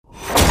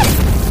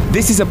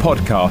This is a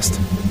podcast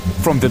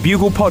from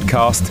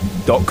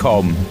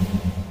thebuglepodcast.com.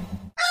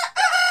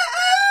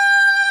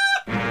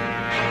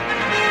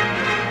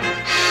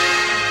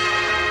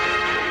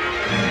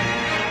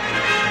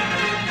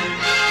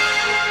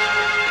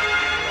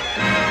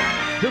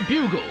 The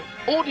Bugle,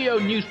 audio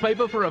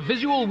newspaper for a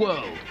visual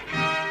world.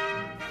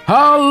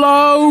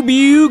 Hello,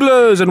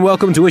 Buglers, and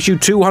welcome to issue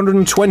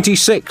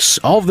 226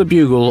 of the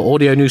Bugle,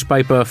 audio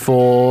newspaper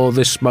for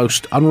this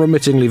most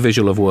unremittingly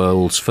visual of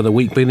worlds, for the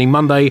week beginning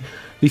Monday,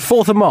 the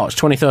 4th of March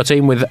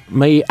 2013, with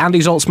me, Andy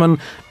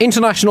Zaltzman,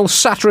 International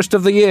Satirist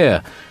of the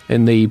Year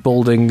in the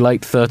balding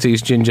late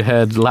 30s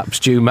ginger-haired Lap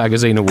Stew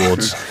Magazine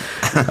Awards.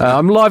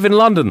 I'm live in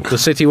London, the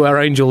city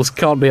where angels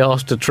can't be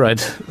asked to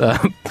tread.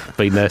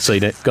 Been there,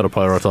 seen it, got to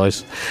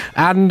prioritise.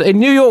 And in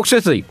New York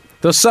City,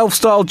 the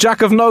self-styled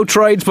jack of no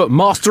trades but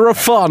master of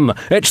fun.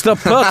 It's the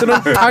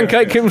pertinent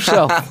pancake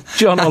himself,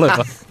 John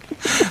Oliver.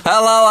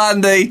 Hello,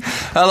 Andy.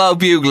 Hello,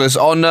 Buglers.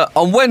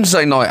 On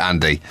Wednesday night,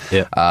 Andy,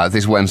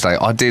 this Wednesday,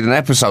 I did an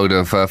episode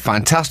of a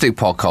fantastic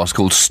podcast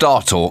called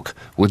Star Talk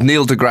with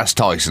Neil deGrasse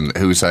Tyson,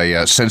 who's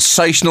a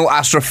sensational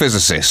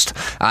astrophysicist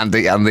and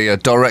the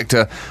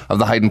director of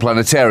the Hayden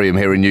Planetarium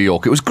here in New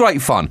York. It was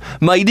great fun,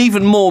 made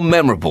even more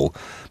memorable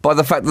by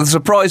the fact that the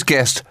surprise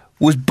guest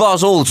was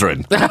Buzz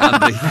Aldrin,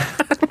 Andy.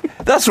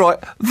 That's right,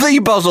 the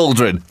Buzz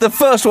Aldrin. The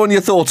first one you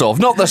thought of,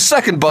 not the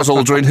second Buzz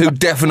Aldrin who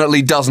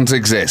definitely doesn't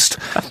exist.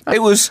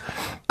 It was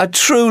a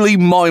truly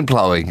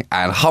mind-blowing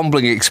and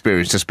humbling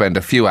experience to spend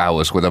a few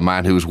hours with a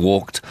man who's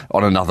walked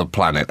on another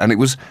planet. And it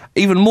was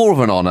even more of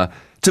an honour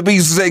to be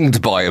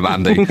zinged by him,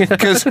 Andy.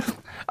 Because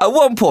at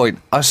one point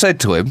I said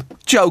to him,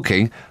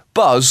 joking,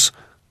 Buzz,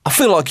 I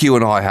feel like you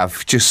and I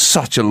have just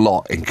such a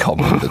lot in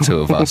common, the two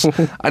of us.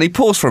 And he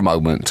paused for a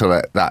moment to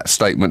let that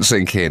statement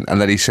sink in.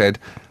 And then he said,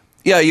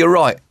 yeah, you're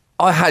right.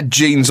 I had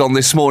jeans on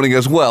this morning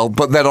as well,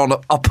 but then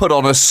I put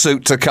on a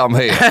suit to come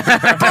here.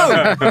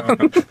 Boom!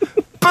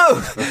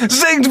 Boom!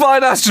 Zinged by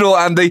an astronaut,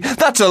 Andy.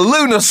 That's a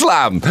lunar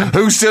slam.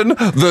 Houston,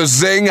 the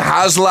zing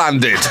has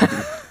landed.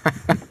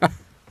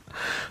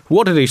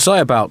 What did he say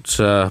about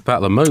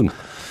the moon?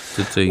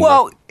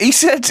 Well, he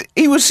said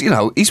he was,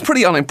 he's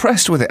pretty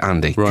unimpressed with it,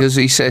 Andy, because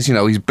he says,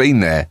 he's been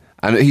there,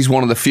 and he's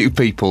one of the few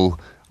people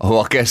who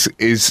I guess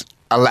is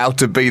allowed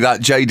to be that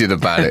jaded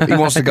about it. He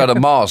wants to go to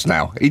Mars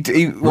now.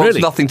 He wants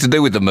nothing to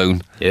do with the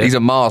moon. Yeah. He's a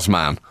Mars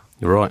man.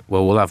 Right.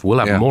 Well, we'll have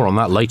more on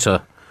that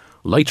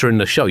later in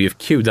the show. You've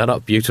queued that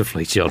up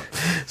beautifully, John.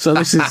 So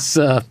this is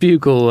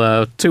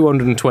Bugle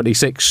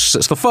 226.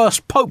 It's the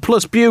first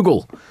Popeless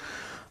Bugle.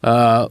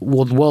 Well,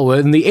 we're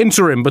in the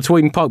interim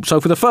between Popes.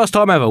 So for the first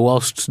time ever,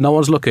 whilst no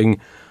one's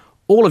looking,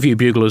 all of you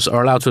Buglers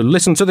are allowed to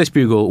listen to this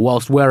Bugle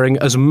whilst wearing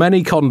as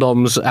many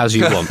condoms as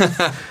you want.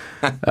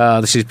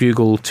 This is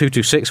Bugle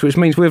 226, which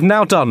means we've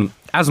now done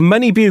as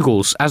many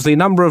Bugles as the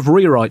number of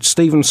rewrites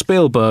Steven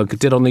Spielberg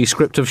did on the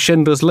script of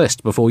Schindler's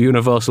List before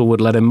Universal would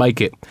let him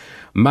make it.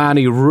 Man,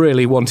 he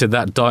really wanted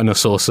that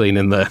dinosaur scene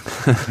in there.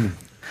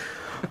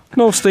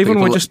 No,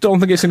 Stephen, we just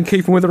don't think it's in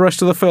keeping with the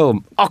rest of the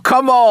film. Oh,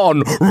 come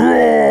on!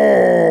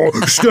 Roar!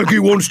 Steggy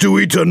wants to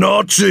eat a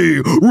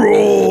Nazi!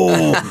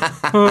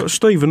 Roar!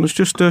 Stephen, it's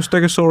just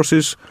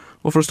Stegosauruses.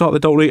 Well, for a start, they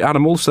don't eat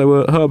animals. They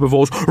were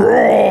herbivores.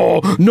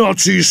 Roar!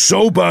 Nazis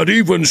so bad,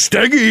 even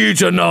Steggy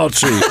eats a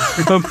Nazi!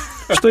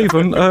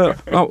 Stephen,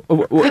 look,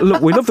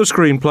 we love the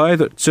screenplay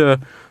that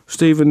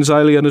Stephen's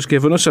Alien has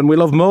given us, and we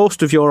love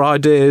most of your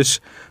ideas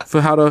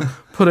for how to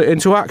put it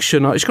into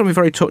action. It's going to be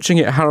very touching,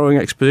 yet harrowing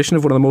exposition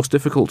of one of the most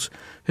difficult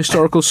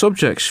historical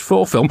subjects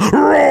for film.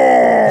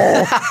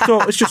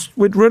 So it's just,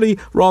 we'd really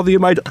rather you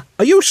made...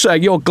 Are you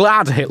saying you're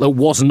glad Hitler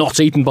was not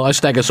eaten by a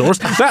Stegosaurus?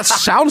 That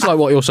sounds like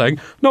what you're saying.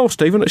 No,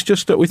 Stephen, it's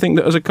just that we think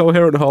that as a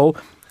coherent whole,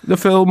 the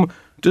film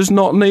does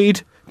not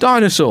need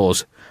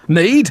dinosaurs.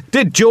 Need?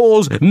 Did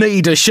Jaws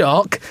need a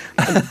shark?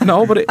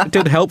 No, but it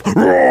did help.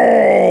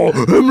 Roar!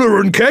 Himmler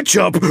and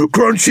ketchup!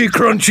 Crunchy,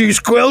 crunchy,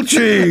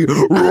 squelchy!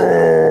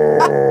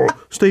 Roar!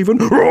 Stephen?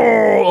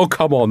 Roar! Oh,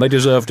 come on, they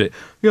deserved it.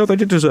 Yeah, they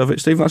did deserve it,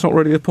 Stephen. That's not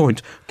really the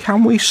point.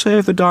 Can we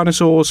save the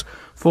dinosaurs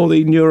for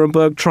the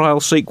Nuremberg trial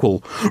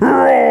sequel?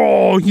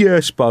 Roar!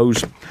 Yes,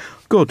 Bose.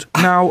 Good.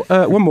 Now,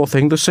 one more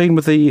thing. The scene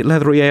with the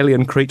leathery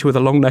alien creature with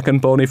a long neck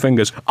and bony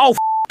fingers. Oh,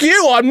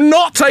 you! I'm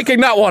not taking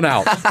that one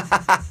out!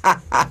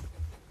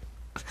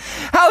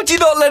 How'd you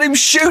not let him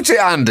shoot it,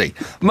 Andy?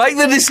 Make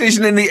the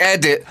decision in the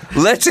edit.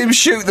 Let him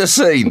shoot the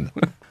scene.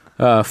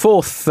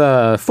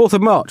 4th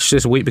of March,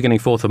 this week beginning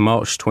 4th of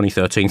March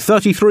 2013.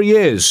 33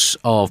 years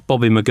of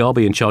Bobby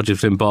Mugabe in charge of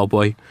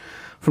Zimbabwe.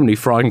 From the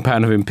frying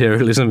pan of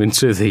imperialism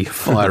into the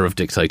fire of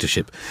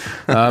dictatorship.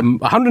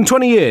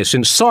 120 years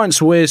since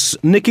science whiz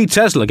Nikola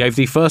Tesla gave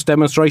the first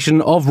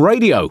demonstration of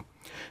radio,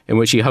 in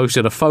which he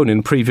hosted a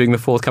phone-in previewing the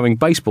forthcoming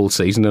baseball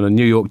season, and a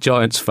New York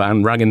Giants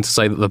fan rang in to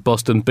say that the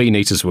Boston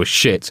Beaneaters were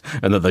shit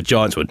and that the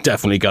Giants were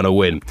definitely going to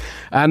win.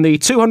 And the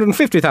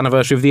 250th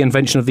anniversary of the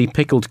invention of the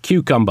pickled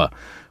cucumber,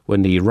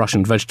 when the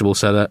Russian vegetable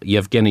seller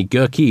Yevgeny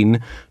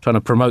Gherkin, trying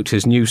to promote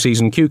his new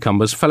season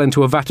cucumbers, fell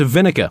into a vat of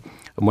vinegar.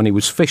 And when he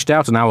was fished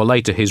out an hour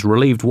later, his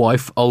relieved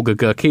wife, Olga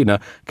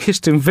Gherkina,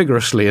 kissed him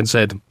vigorously and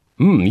said,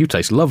 You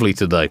taste lovely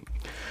today.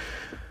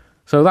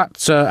 So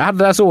that's,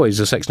 as always,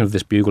 a section of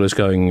this Bugle is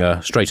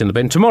going straight in the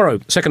bin. Tomorrow,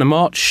 2nd of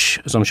March,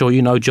 as I'm sure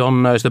you know,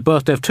 John, is the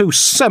birthday of two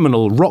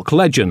seminal rock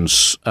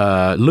legends,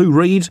 Lou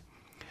Reed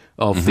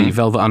of the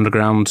Velvet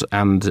Underground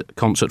and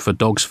Concert for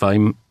Dogs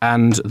fame,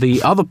 and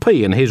the other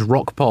P in his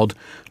rock pod,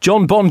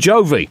 John Bon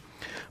Jovi.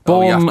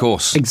 Born of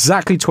course.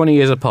 Exactly 20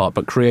 years apart,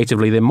 but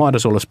creatively they might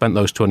as well have spent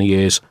those 20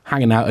 years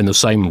hanging out in the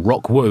same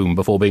rock womb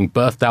before being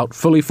birthed out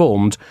fully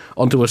formed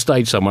onto a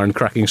stage somewhere and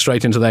cracking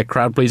straight into their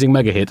crowd-pleasing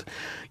mega hit,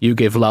 You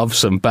Give Love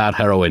Some Bad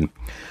Heroin.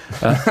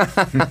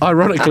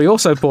 Ironically,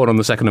 also born on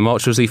the 2nd of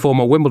March was the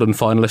former Wimbledon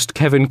finalist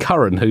Kevin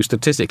Curran, who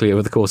statistically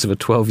over the course of a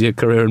 12-year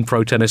career in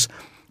pro tennis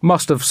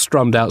must have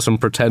strummed out some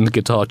pretend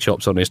guitar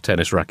chops on his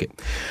tennis racket.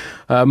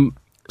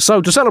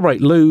 So to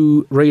celebrate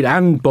Lou Reed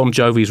and Bon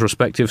Jovi's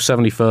respective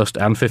 71st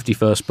and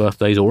 51st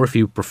birthdays, or if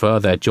you prefer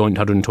their joint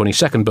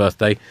 122nd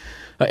birthday,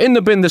 in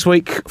the bin this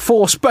week,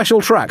 4 special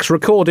tracks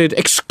recorded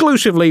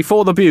exclusively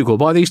for the Bugle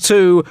by these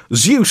two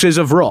Zeuses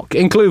of rock,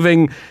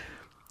 including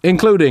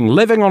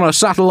Living on a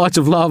Satellite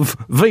of Love,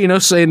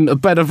 Venus in a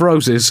Bed of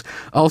Roses,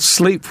 I'll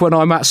Sleep When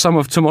I'm at Some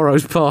of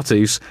Tomorrow's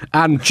Parties,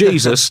 and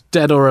Jesus,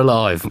 Dead or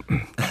Alive.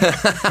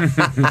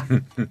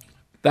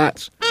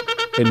 That's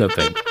in the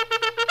bin.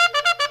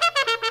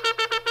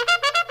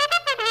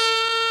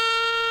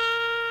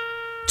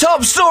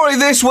 Top story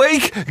this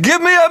week,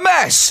 give me a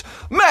mess.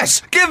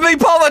 Mess, give me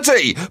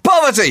poverty.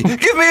 Poverty,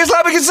 give me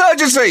Islamic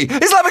insurgency.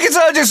 Islamic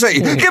insurgency,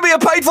 give me a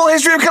painful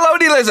history of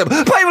colonialism.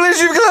 Painful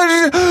history of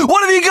colonialism.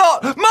 What have you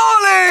got?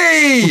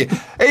 Mali!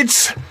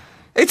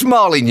 It's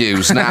Mali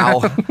news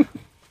now.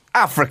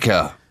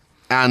 Africa.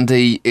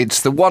 Andy,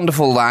 it's the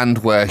wonderful land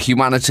where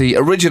humanity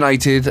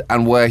originated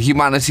and where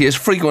humanity has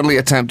frequently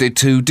attempted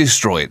to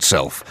destroy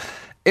itself.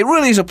 It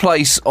really is a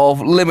place of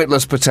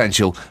limitless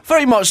potential,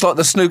 very much like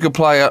the snooker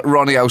player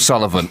Ronnie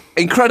O'Sullivan.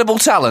 Incredible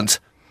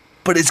talent,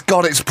 but it's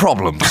got its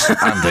problems,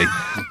 Andy.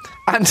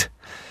 And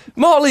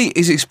Mali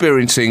is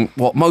experiencing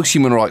what most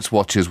human rights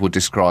watchers would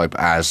describe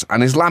as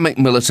an Islamic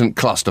militant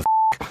cluster.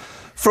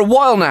 For a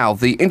while now,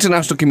 the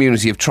international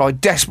community have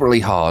tried desperately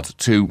hard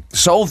to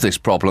solve this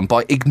problem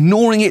by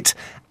ignoring it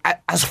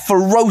as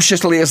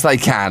ferociously as they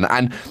can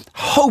and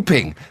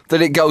hoping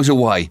that it goes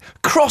away,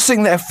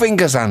 crossing their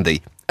fingers,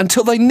 Andy,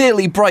 until they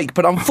nearly break.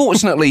 But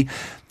unfortunately,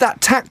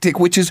 that tactic,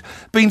 which has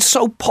been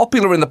so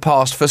popular in the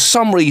past, for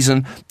some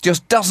reason,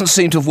 just doesn't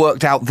seem to have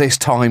worked out this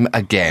time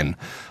again.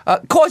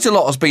 Quite a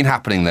lot has been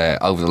happening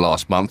there over the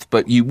last month,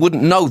 but you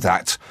wouldn't know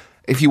that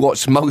if you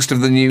watched most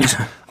of the news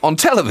on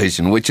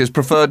television, which has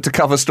preferred to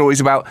cover stories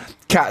about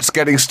cats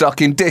getting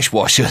stuck in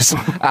dishwashers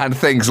and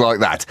things like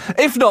that.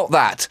 If not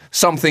that,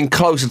 something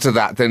closer to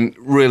that, then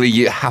really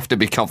you have to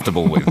be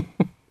comfortable with.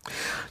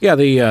 Yeah,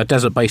 the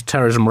desert-based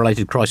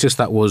terrorism-related crisis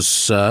that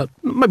was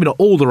maybe not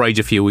all the rage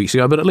a few weeks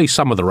ago, but at least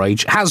some of the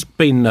rage, has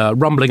been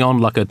rumbling on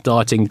like a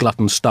dieting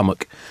glutton's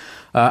stomach.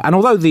 And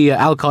although the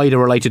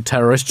Al-Qaeda-related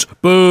terrorists,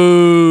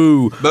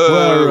 were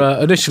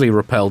initially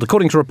repelled,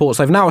 according to reports,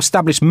 they've now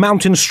established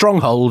mountain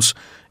strongholds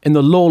in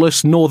the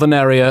lawless northern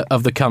area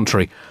of the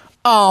country.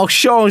 Oh,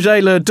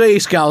 changez le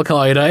disque,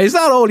 Al-Qaeda. Is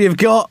that all you've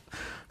got?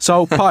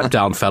 So, pipe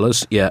down,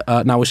 fellas. Yeah,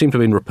 now we seem to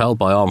have been repelled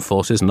by armed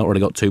forces and not really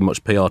got too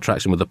much PR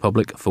traction with the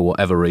public for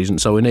whatever reason,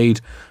 so we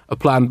need a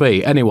plan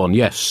B. Anyone?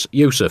 Yes,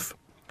 Yusuf.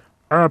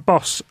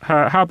 Boss,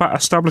 how about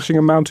establishing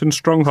a mountain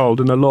stronghold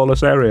in a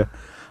lawless area?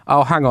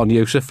 Oh, hang on,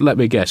 Yusuf, let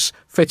me guess.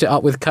 Fit it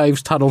up with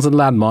caves, tunnels and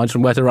landmines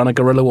from where to run a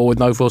guerrilla war with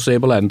no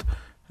foreseeable end.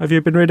 Have you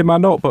been reading my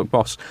notebook,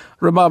 boss?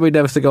 Remind me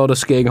never to go on a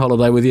skiing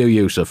holiday with you,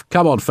 Yusuf.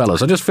 Come on,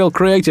 fellas, I just feel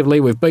creatively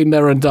we've been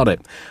there and done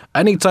it.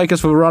 Any takers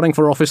for running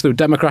for office through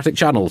democratic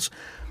channels?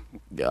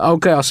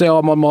 OK, I see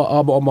I'm on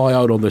my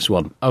own on this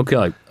one.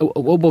 OK,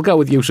 we'll go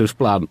with Yusuf's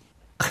plan.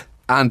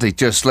 Andy,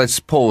 let's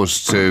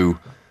pause to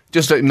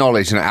just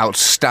acknowledge an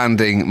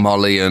outstanding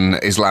Malian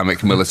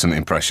Islamic militant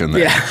impression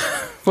there.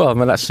 Yeah. Well, I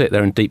mean, that's it.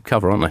 They're in deep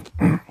cover, aren't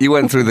they? You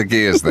went through the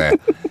gears there.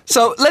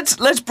 So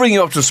let's bring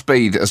you up to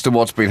speed as to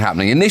what's been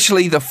happening.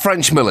 Initially, the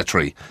French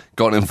military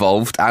got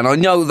involved, and I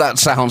know that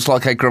sounds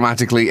like a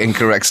grammatically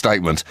incorrect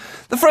statement.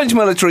 The French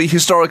military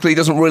historically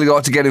doesn't really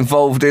like to get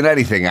involved in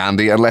anything,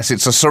 Andy, unless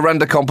it's a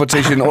surrender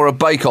competition or a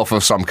bake-off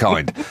of some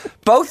kind.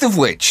 Both of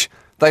which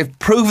they've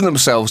proven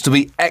themselves to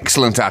be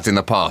excellent at in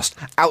the past.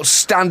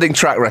 Outstanding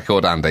track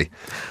record, Andy.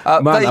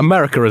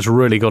 America has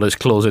really got its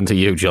claws into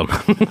you, John.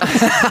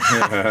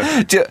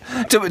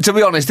 To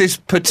be honest, this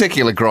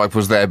particular gripe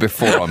was there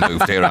before I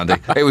moved here, Andy.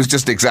 It was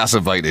just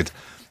exacerbated.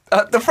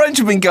 The French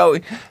have been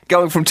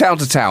going from town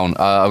to town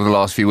over the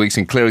last few weeks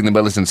and clearing the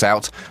militants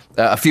out.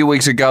 A few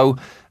weeks ago,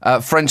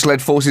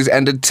 French-led forces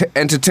entered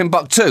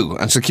Timbuktu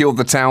and secured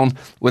the town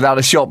without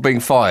a shot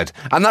being fired.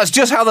 And that's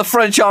just how the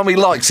French army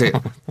likes it,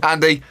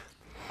 Andy.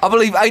 I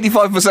believe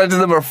 85% of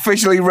them are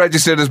officially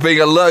registered as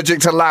being allergic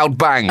to loud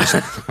bangs.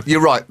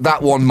 You're right,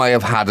 that one may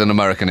have had an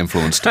American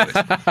influence to it.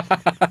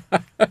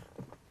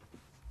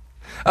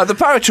 The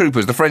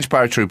French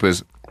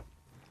paratroopers,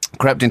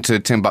 crept into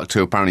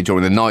Timbuktu apparently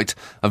during the night,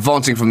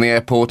 advancing from the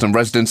airport, and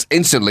residents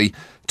instantly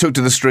took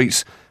to the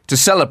streets To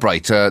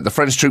celebrate, the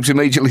French troops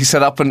immediately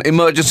set up an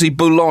emergency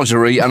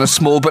boulangerie and a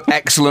small but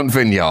excellent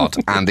vineyard.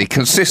 Andy,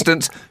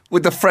 consistent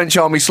with the French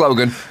army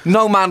slogan,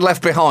 "No man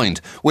left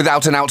behind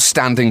without an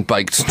outstanding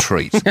baked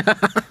treat."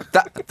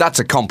 That's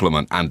a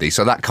compliment, Andy,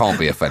 so that can't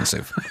be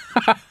offensive.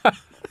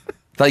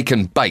 They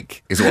can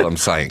bake, is what I'm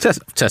saying.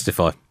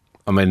 Testify.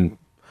 I mean...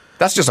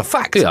 That's just a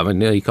fact. Yeah, I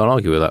mean, you can't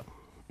argue with that.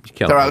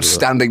 They're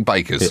outstanding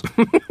bakers.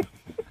 Yeah.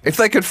 If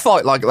they could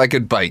fight like they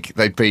could bake,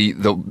 they'd be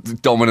the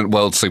dominant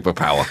world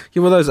superpower.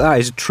 Yeah, well, that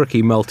is a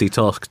tricky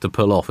multitask to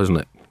pull off, isn't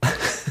it?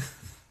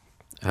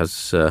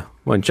 As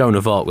when Joan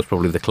of Arc was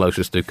probably the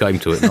closest who came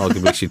to it, and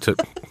arguably she took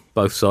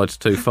both sides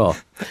too far.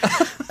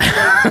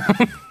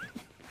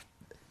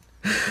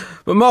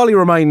 But Mali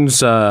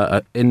remains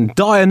in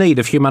dire need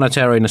of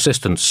humanitarian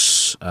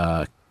assistance,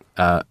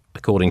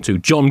 according to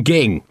John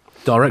Ging,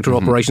 Director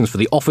of Operations for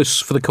the Office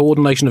for the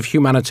Coordination of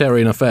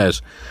Humanitarian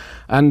Affairs.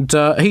 And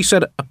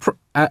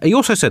he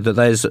also said that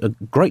there's a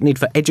great need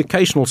for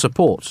educational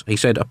support. He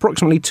said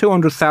approximately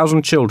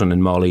 200,000 children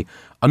in Mali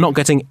are not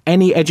getting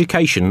any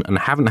education and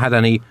haven't had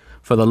any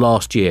for the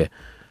last year.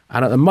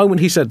 And at the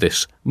moment he said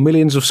this,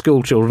 millions of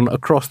school children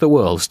across the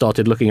world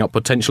started looking up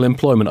potential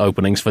employment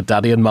openings for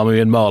daddy and mummy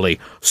in Mali.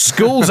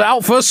 Schools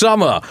out for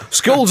summer!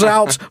 Schools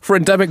out for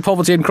endemic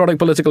poverty and chronic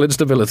political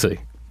instability.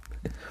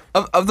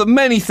 Of the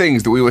many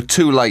things that we were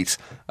too late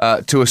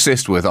to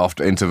assist with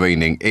after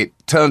intervening, it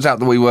turns out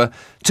that we were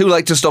too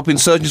late to stop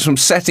insurgents from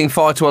setting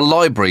fire to a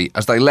library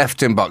as they left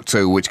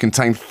Timbuktu, which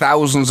contained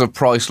thousands of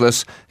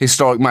priceless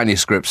historic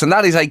manuscripts. And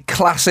that is a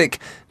classic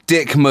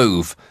dick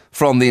move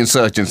from the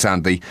insurgents,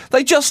 Andy.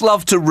 They just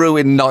love to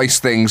ruin nice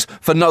things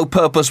for no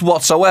purpose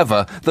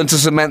whatsoever than to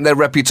cement their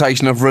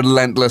reputation of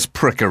relentless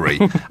prickery.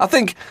 I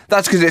think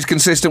that's because it's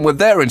consistent with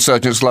their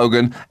insurgent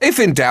slogan, "If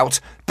in doubt,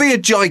 be a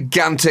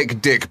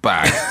gigantic dick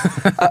bag."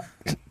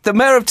 The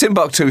mayor of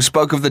Timbuktu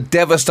spoke of the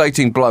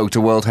devastating blow to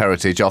World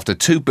Heritage after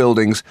two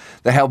buildings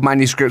that held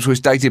manuscripts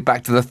which dated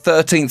back to the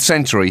 13th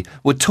century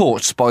were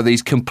torched by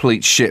these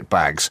complete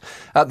shitbags.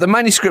 The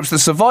manuscripts that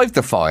survived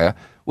the fire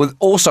were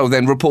also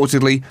then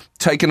reportedly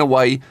taken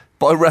away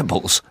by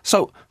rebels.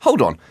 So,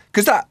 hold on,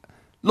 because that,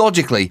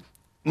 logically,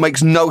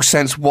 makes no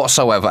sense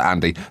whatsoever,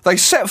 Andy. They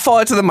set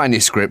fire to the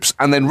manuscripts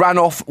and then ran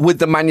off with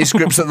the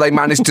manuscripts that they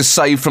managed to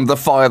save from the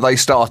fire they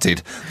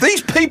started.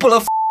 These people are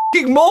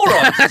f***ing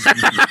morons!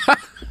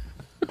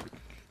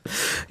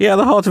 Yeah, at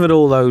the heart of it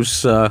all,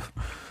 those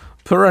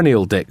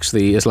perennial dicks,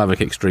 the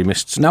Islamic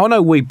extremists. Now, I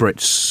know we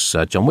Brits,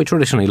 John, we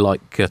traditionally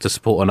like to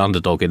support an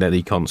underdog in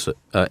any contest,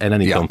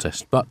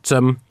 but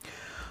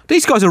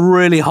these guys are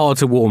really hard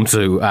to warm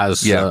to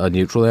as a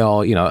neutral.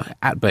 They are,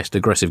 at best,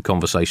 aggressive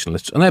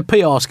conversationalists, and their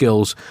PR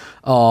skills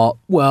are,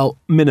 well,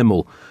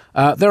 minimal.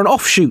 They're an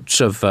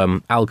offshoot of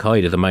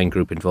Al-Qaeda, the main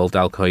group involved,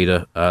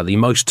 Al-Qaeda, the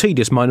most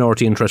tedious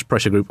minority interest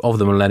pressure group of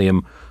the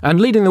millennium,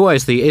 and leading the way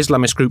is the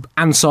Islamist group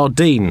Ansar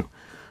Deen,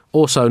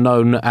 also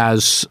known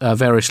as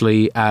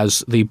variously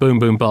as the Boom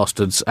Boom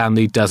Bastards and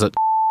the Desert.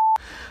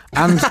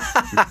 And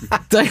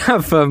they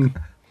have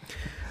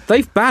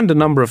they've banned a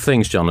number of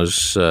things, John,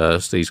 as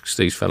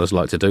these fellas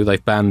like to do.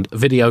 They've banned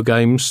video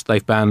games.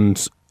 They've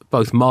banned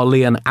both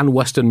Malian and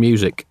Western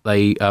music.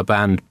 They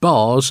banned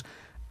bars,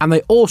 and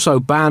they also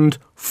banned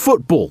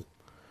football.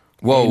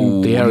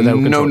 Whoa!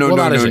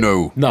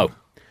 No.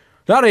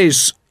 That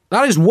is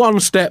one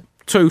step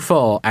too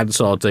far,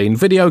 Ansar Deen.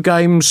 Video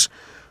games,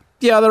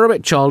 yeah, they're a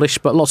bit childish,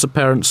 but lots of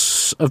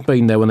parents have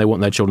been there when they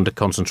want their children to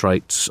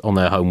concentrate on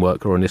their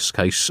homework, or in this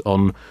case,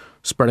 on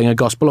spreading a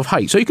gospel of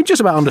hate. So you can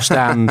just about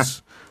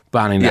understand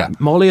banning that.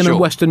 Malian and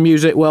Western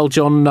music, well,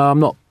 John, I'm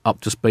not up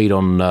to speed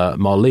on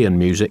Malian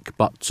music,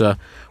 but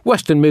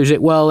Western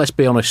music, well, let's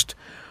be honest,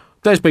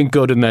 there's been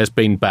good and there's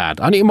been bad.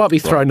 And you might be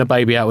throwing the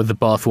baby out with the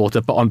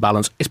bathwater, but on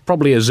balance, it's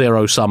probably a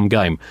zero-sum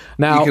game.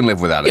 Now, you can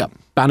live without it.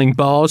 Banning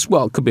bars,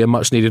 well, it could be a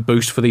much-needed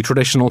boost for the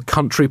traditional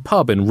country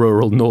pub in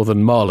rural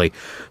northern Mali.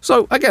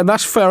 So, again,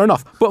 that's fair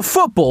enough. But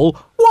football,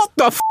 what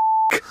the f***?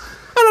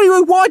 And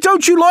anyway, why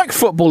don't you like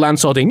football,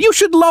 Ansar Deen? You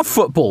should love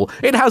football.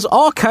 It has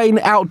arcane,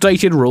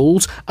 outdated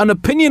rules, an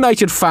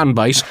opinionated fan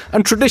base,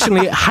 and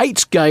traditionally it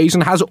hates gays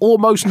and has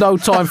almost no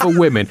time for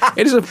women.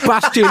 It is a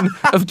bastion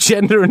of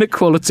gender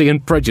inequality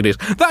and prejudice.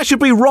 That should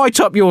be right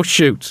up your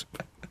chute.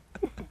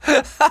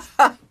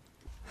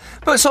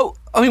 But so,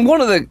 I mean,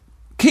 one of the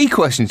key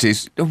questions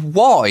is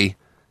why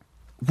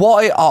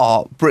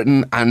are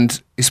Britain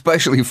and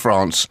especially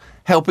France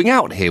helping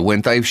out here when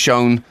they've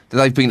shown that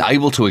they've been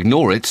able to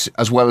ignore it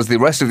as well as the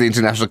rest of the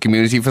international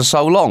community for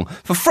so long?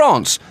 For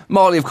France,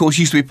 Mali, of course,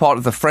 used to be part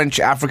of the French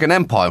African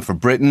Empire. For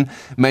Britain,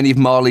 many of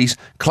Mali's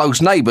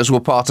close neighbours were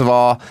part of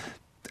our,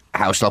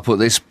 how shall I put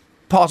this,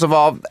 part of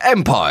our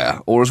empire,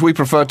 or as we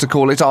prefer to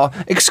call it, our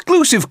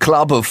exclusive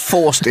club of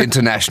forced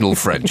international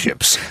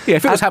friendships. Yeah,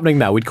 if it was happening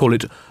now, we'd call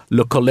it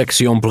Le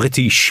Collection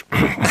British.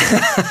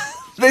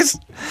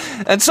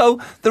 And so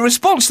the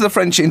response to the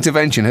French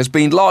intervention has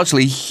been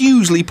largely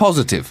hugely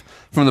positive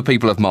from the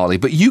people of Mali,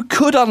 but you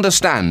could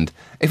understand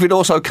if it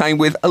also came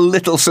with a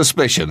little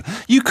suspicion.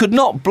 You could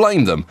not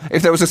blame them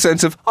if there was a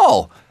sense of,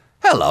 oh,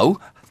 hello,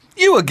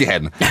 You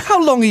again.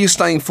 How long are you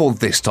staying for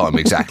this time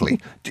exactly?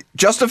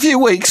 Just a few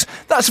weeks?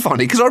 That's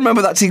funny, because I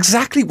remember that's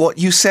exactly what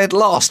you said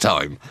last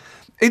time.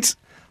 It's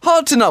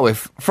hard to know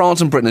if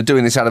France and Britain are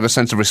doing this out of a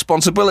sense of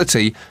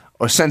responsibility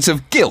or a sense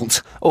of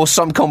guilt or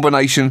some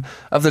combination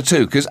of the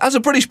two. Because as a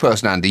British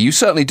person, Andy, you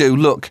certainly do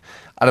look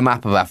at a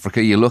map of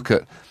Africa, you look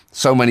at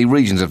so many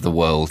regions of the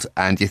world,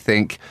 and you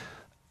think,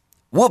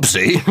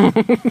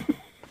 whoopsie,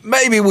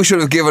 maybe we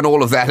should have given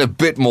all of that a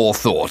bit more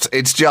thought.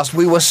 It's just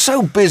we were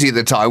so busy at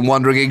the time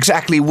wondering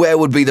exactly where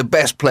would be the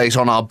best place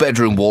on our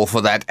bedroom wall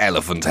for that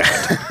elephant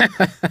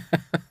head.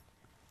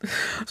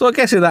 So I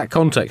guess in that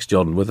context,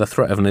 John, with the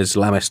threat of an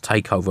Islamist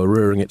takeover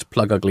rearing its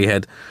plug-ugly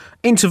head,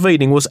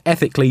 intervening was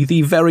ethically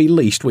the very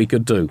least we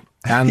could do.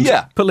 And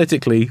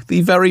politically,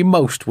 the very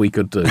most we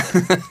could do.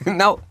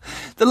 Now,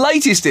 the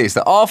latest is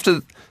that after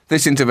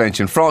this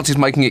intervention, France is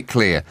making it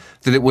clear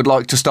that it would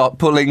like to start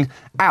pulling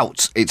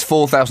out its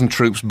 4,000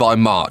 troops by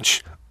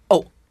March.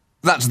 Oh,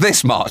 that's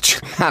this March,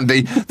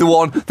 Andy, the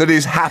one that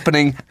is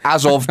happening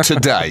as of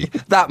today.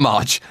 That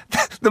March,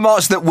 the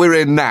March that we're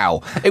in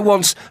now. It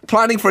wants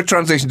planning for a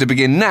transition to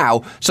begin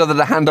now so that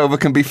a handover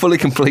can be fully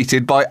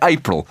completed by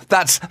April.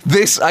 That's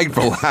this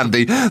April,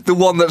 Andy, the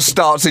one that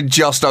starts in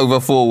just over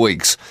 4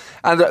 weeks.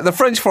 And the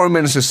French Foreign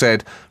Minister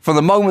said, from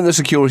the moment the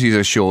security is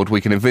assured,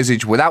 we can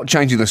envisage, without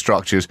changing the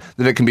structures,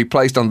 that it can be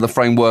placed under the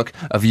framework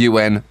of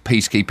UN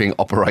peacekeeping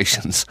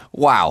operations.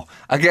 Wow.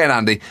 Again,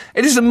 Andy,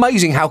 it is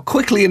amazing how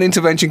quickly an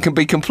intervention can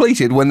be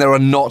completed when there are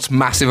not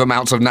massive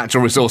amounts of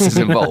natural resources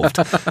involved.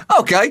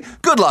 OK,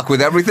 good luck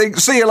with everything.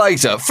 See you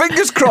later.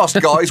 Fingers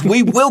crossed, guys.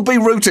 We will be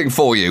rooting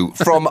for you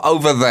from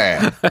over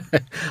there.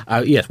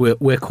 Yes,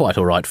 we're quite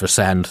all right for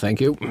sand,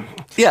 thank you.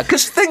 Yeah,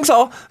 because things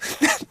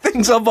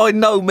are by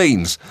no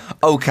means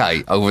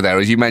OK over there,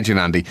 as you mentioned,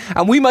 Andy.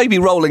 And we may be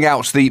rolling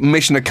out the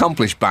mission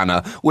accomplished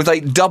banner with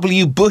a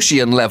W.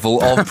 Bushian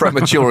level of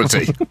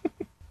prematurity.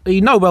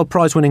 The Nobel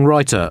Prize-winning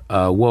writer,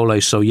 Wole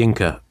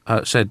Soyinka,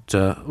 said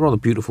a rather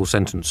beautiful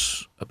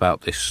sentence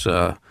about this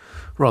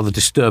rather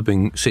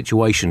disturbing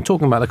situation,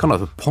 talking about the kind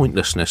of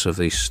pointlessness of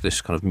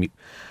this kind of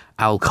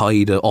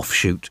Al-Qaeda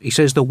offshoot. He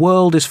says, the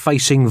world is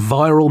facing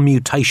viral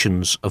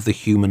mutations of the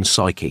human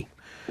psyche.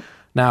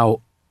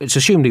 Now, it's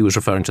assumed he was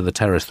referring to the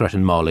terrorist threat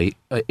in Mali.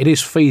 It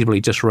is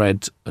feasibly just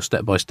read a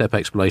step-by-step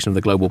explanation of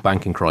the global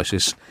banking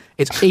crisis.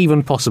 It's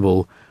even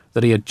possible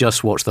that he had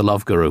just watched The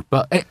Love Guru.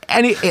 But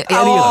any of it,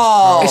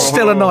 it's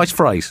still a nice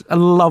phrase, a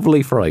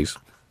lovely phrase.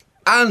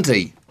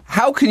 Andy,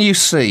 how can you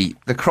see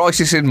the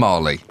crisis in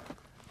Mali,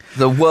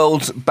 the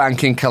world's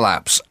banking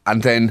collapse,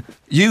 and then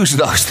use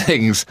those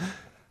things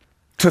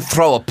to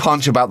throw a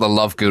punch about The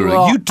Love Guru?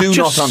 Well, you do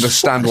not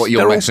understand what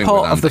you're messing with, They're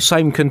all part Andy. of the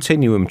same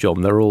continuum,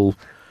 John. They're all,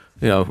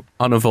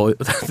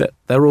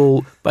 they're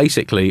all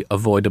basically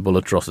avoidable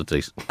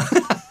atrocities.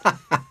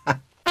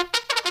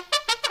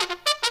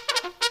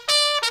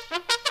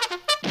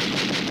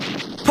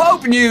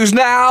 Pope news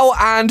now,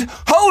 and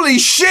holy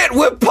shit,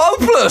 we're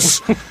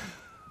popeless!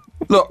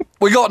 Look,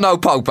 we got no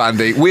Pope,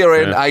 Andy. We are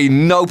in a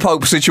no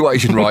Pope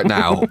situation right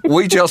now.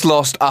 We just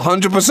lost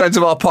 100%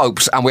 of our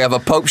popes, and we have a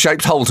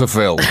Pope-shaped hole to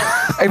fill.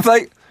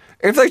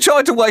 If they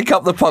tried to wake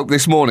up the Pope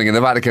this morning in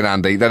the Vatican,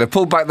 Andy, they'd have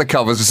pulled back the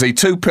covers to see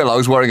two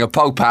pillows wearing a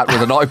Pope hat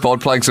with an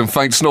iPod playing some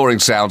faint snoring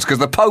sounds, because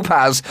the Pope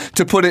has,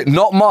 to put it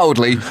not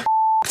mildly,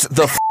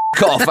 the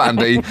off,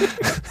 Andy.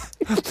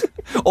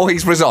 Or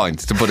he's resigned,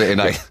 to put it in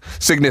a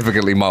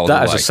significantly milder way.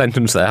 That is a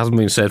sentence that hasn't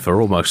been said for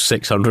almost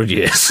 600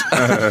 years.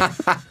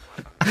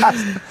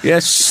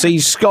 Yes,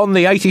 he's gone.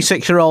 The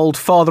 86-year-old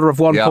father of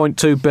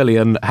 1.2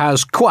 billion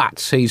has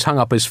quat. He's hung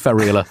up his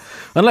ferula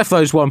and left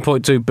those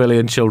 1.2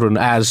 billion children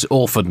as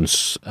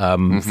orphans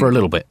for a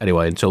little bit,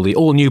 anyway, until the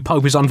all-new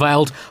Pope is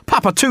unveiled.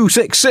 Papa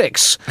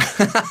 266.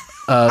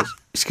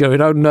 It's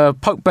going on.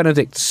 Pope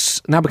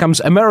Benedict now becomes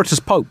Emeritus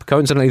Pope,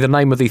 coincidentally the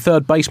name of the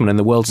third baseman in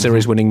the World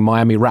Series winning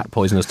Miami Rat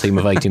Poisoners team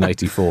of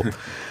 1884.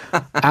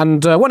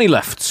 And when he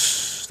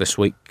left this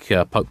week,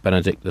 Pope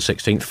Benedict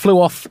XVI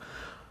flew off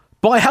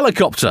by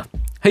helicopter.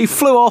 He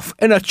flew off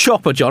in a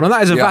chopper, John, and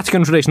that is a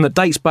Vatican tradition that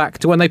dates back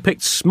to when they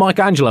picked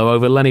Michelangelo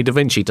over Lenny da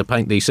Vinci to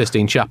paint the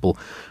Sistine Chapel.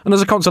 And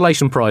as a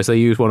consolation prize, they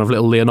used one of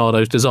little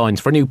Leonardo's designs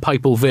for a new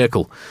papal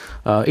vehicle.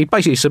 He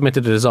basically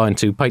submitted a design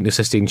to paint the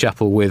Sistine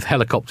Chapel with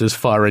helicopters,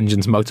 fire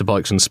engines,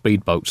 motorbikes and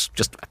speedboats.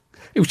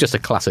 It was just a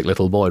classic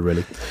little boy,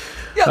 really.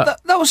 Yeah,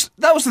 that was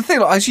the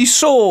thing. As you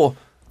saw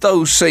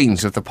those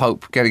scenes of the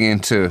Pope getting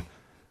into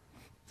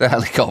the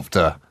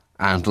helicopter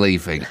and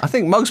leaving, I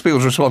think most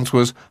people's response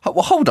was,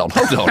 well, hold on.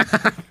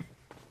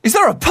 Is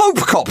there a Pope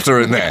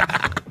copter in there?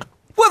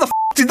 Where the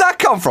did that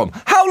come from?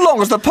 How long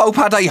has the Pope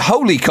had a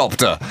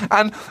holy-copter?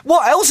 And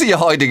what else are you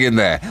hiding in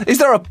there? Is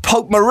there a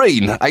Pope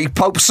Marine, a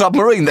Pope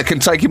submarine that can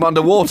take him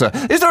underwater?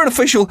 Is there an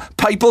official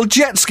papal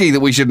jet ski that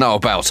we should know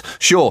about?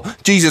 Sure,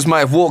 Jesus may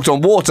have walked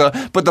on water,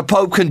 but the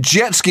Pope can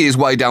jet ski his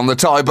way down the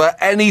Tiber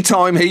any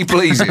time he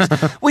pleases.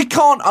 We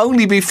can't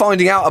only be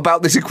finding out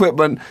about this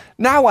equipment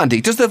now,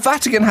 Andy. Does the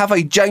Vatican have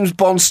a James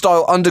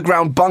Bond-style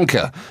underground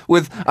bunker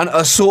with an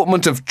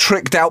assortment of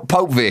tricked-out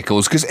Pope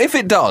vehicles? Because if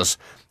it does,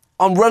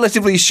 I'm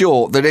relatively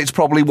sure that it's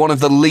probably one of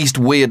the least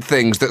weird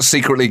things that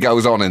secretly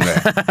goes on in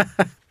there.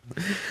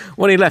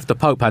 When he left, the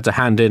Pope had to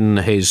hand in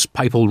his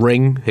papal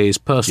ring, his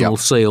personal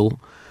seal,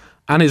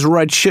 and his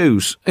red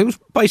shoes. It was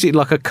basically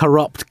like a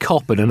corrupt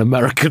cop in an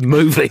American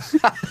movie,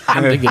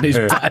 handing in his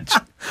badge.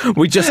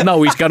 We just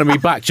know he's going to be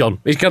back, John.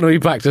 He's going to be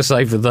back to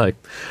save the day.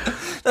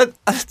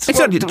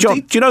 John,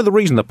 do you know the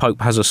reason the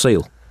Pope has a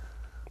seal?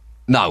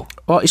 No.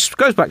 Well, it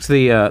goes back to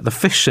the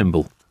fish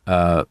symbol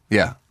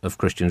of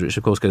Christians, which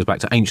of course goes back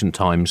to ancient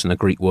times and the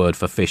Greek word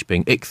for fish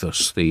being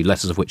ichthus, the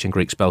letters of which in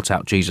Greek spelt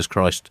out Jesus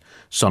Christ,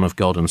 Son of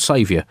God and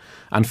Saviour.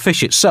 And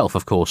fish itself,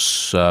 of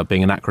course,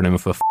 being an acronym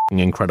for f***ing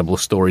incredible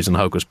stories and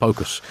hocus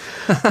pocus.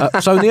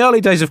 So in the early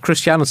days of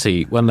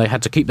Christianity, when they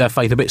had to keep their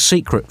faith a bit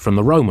secret from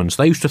the Romans,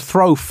 they used to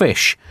throw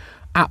fish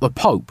at the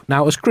Pope.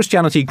 Now, as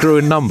Christianity grew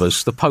in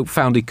numbers, the Pope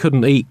found he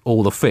couldn't eat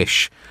all the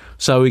fish,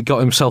 so he got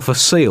himself a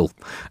seal.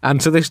 And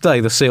to this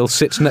day, the seal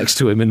sits next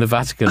to him in the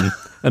Vatican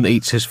and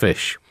eats his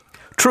fish.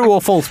 True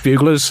or false,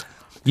 Buglers?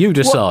 You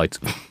decide.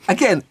 Well,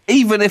 again,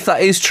 even if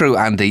that is true,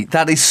 Andy,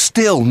 that is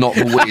still not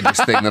the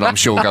weirdest thing that I'm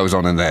sure goes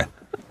on in there.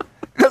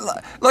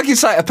 Like you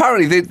say,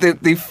 apparently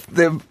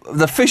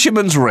the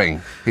fisherman's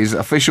ring, his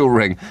official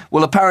ring,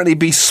 will apparently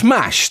be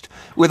smashed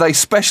with a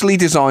specially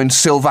designed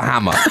silver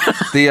hammer.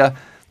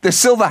 The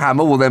silver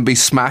hammer will then be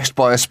smashed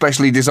by a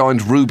specially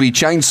designed ruby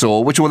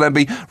chainsaw, which will then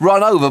be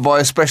run over by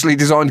a specially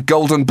designed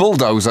golden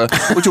bulldozer,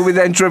 which will be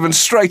then driven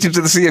straight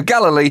into the Sea of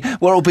Galilee,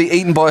 where it will be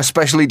eaten by a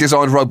specially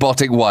designed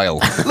robotic whale.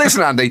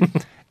 Listen, Andy,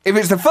 if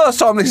it's the first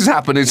time this has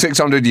happened in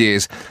 600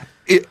 years,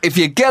 if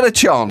you get a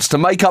chance to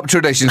make up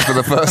traditions for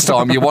the first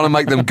time, you want to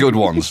make them good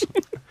ones.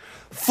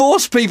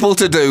 Force people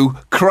to do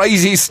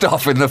crazy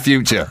stuff in the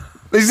future.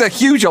 This is a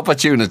huge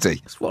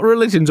opportunity. That's what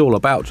religion's all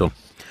about, John.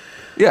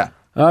 Yeah.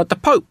 The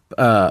Pope,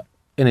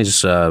 in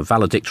his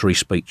valedictory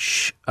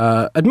speech,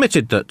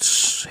 admitted that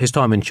his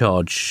time in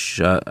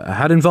charge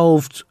had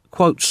involved,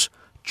 quotes,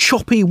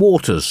 choppy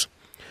waters.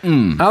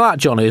 Now that,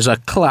 John, is a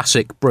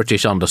classic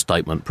British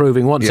understatement,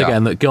 proving once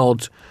again that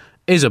God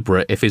is a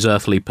Brit if his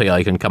earthly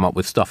PA can come up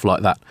with stuff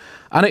like that.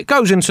 And it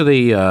goes into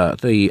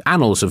the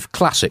annals of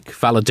classic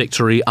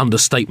valedictory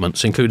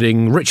understatements,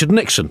 including Richard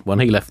Nixon, when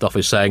he left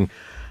office saying,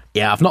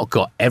 "Yeah, I've not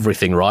got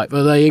everything right,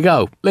 but there you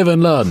go. Live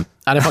and learn.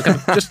 And if I can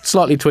just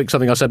slightly tweak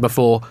something I said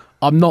before,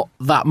 I'm not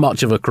that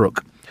much of a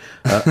crook."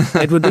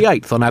 Edward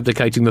VIII, on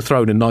abdicating the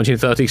throne in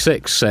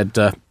 1936, said,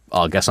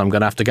 "I guess I'm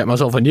going to have to get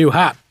myself a new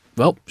hat.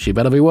 Well, she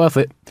better be worth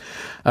it."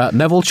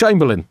 Neville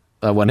Chamberlain,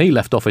 when he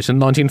left office in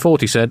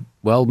 1940, said,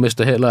 "Well,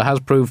 Mr. Hitler has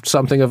proved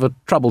something of a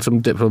troublesome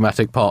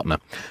diplomatic partner."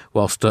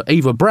 Whilst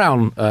Eva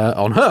Braun,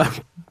 on her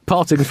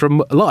parting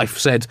from life,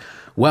 said,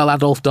 "Well,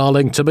 Adolf,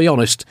 darling, to be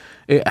honest,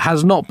 it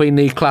has not been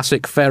the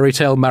classic fairy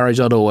tale marriage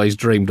I'd always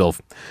dreamed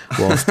of."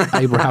 Whilst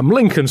Abraham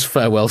Lincoln's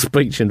farewell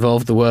speech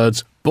involved the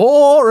words,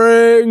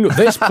 "Boring!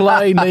 This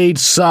play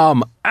needs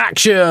some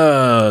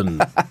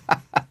action!"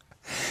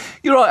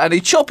 You're right,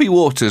 Andy. Choppy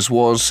waters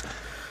was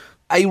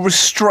a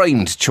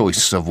restrained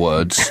choice of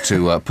words,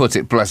 to put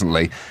it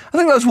pleasantly. I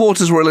think those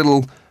waters were a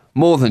little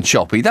more than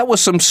choppy. That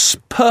was some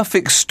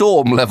perfect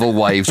storm-level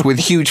waves with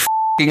huge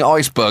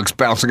icebergs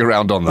bouncing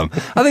around on them.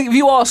 I think if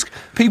you ask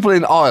people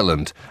in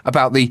Ireland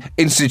about the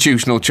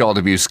institutional child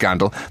abuse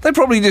scandal, they'd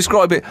probably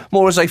describe it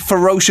more as a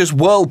ferocious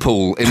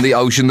whirlpool in the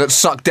ocean that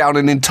sucked down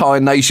an entire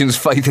nation's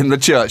faith in the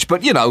church.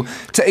 But, you know,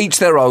 to each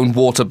their own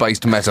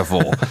water-based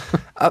metaphor.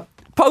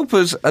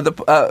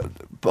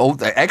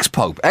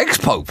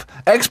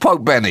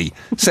 Ex-Pope Benny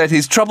said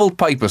his troubled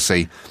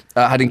papacy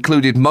had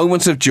included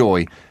moments of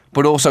joy,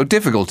 but also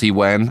difficulty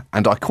when,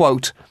 and I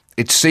quote,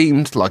 "it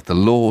seemed like the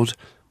Lord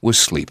was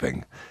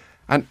sleeping."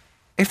 And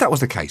if that was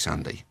the case,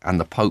 Andy, and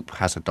the Pope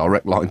has a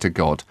direct line to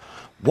God,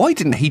 why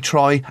didn't he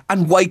try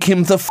and wake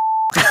him the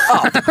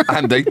up,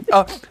 Andy?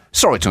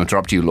 Sorry to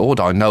interrupt you, Lord.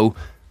 I know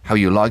how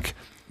you like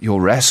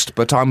your rest,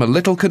 but I'm a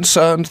little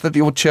concerned that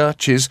your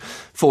church is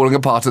falling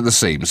apart at the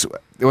seams.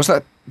 Was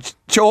that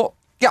sure?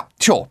 Yeah,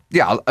 sure.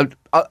 Yeah,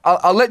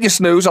 I'll let you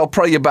snooze. I'll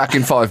pray you back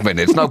in 5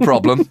 minutes. No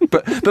problem.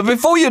 But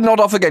before you nod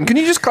off again, can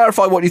you just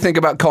clarify what you think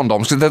about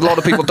condoms? Because there's a lot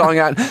of people dying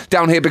out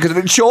down here because of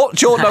it. Sure,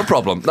 no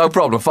problem. No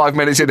problem. 5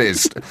 minutes it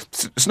is.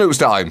 Snooze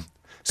time.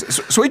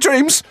 Sweet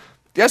dreams.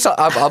 Yes,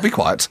 I'll be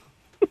quiet.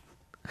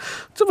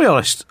 To be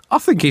honest, I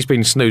think he's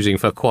been snoozing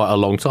for quite a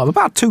long time.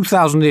 About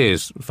 2,000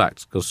 years, in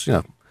fact, because, you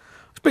know,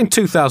 it's been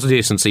 2,000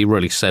 years since he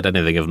really said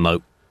anything of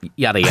note.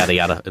 Yada, yada,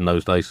 yada in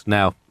those days.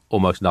 Now,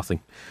 almost nothing.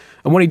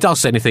 And when he does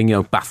say anything, you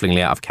know,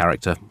 bafflingly out of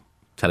character,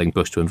 telling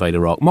Bush to invade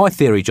Iraq. My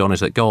theory, John, is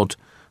that God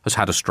has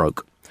had a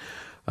stroke,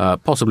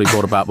 possibly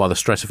brought about by the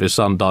stress of his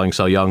son dying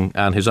so young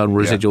and his own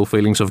residual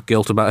feelings of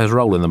guilt about his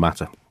role in the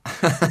matter.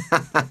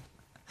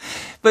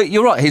 But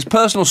you're right, his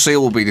personal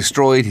seal will be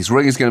destroyed, his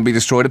ring is going to be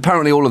destroyed.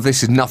 Apparently all of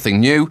this is nothing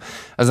new,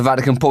 as the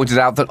Vatican pointed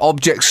out that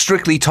objects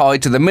strictly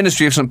tied to the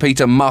ministry of St.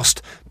 Peter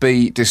must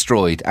be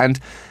destroyed. And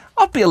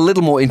I'd be a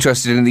little more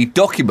interested in the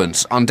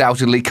documents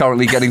undoubtedly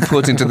currently getting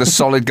put into the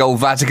solid gold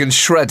Vatican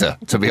shredder,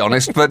 to be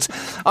honest. But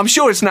I'm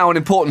sure it's now an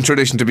important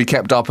tradition to be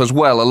kept up as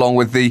well, along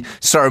with the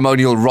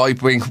ceremonial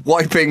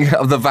wiping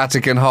of the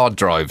Vatican hard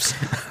drives.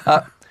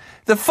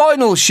 The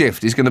final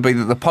shift is going to be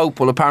that the Pope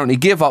will apparently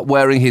give up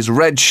wearing his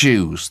red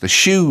shoes, the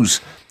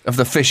shoes of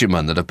the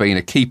fishermen that have been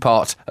a key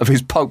part of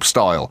his Pope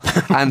style.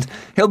 And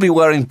he'll be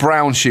wearing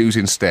brown shoes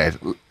instead.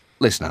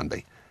 Listen,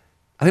 Andy,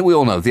 I think we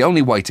all know the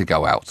only way to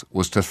go out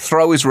was to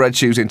throw his red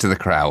shoes into the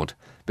crowd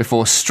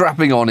before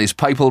strapping on his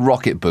papal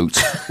rocket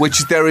boots, which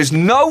there is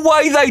no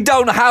way they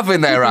don't have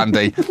in there,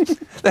 Andy.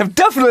 They've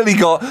definitely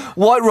got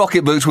white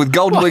rocket boots with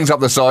gold wings up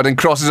the side and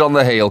crosses on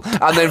the heel,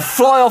 and then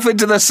fly off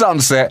into the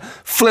sunset,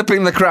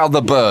 flipping the crowd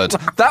the bird.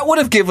 That would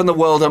have given the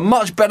world a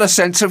much better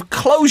sense of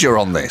closure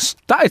on this.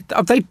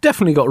 They've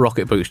definitely got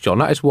rocket boots, John.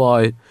 That is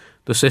why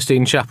the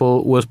Sistine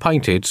Chapel was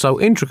painted so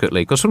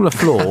intricately, because from the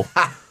floor...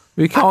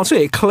 You can't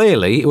see it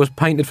clearly. It was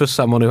painted for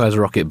someone who has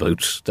rocket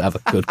boots to have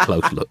a good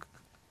close look.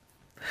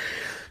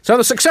 So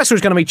the successor is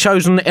going to be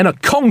chosen in a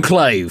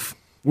conclave.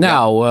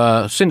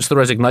 Now, since the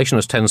resignation,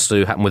 as tends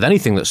to happen with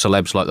anything that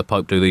celebs like the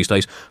Pope do these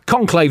days,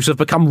 conclaves have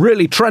become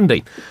really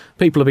trendy.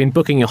 People have been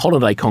booking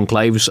holiday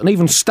conclaves and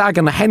even stag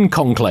and hen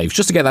conclaves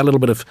just to get that little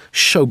bit of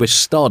showbiz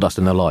stardust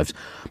in their lives.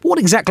 But what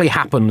exactly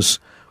happens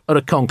at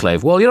a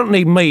conclave? Well, you don't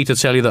need me to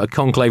tell you that a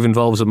conclave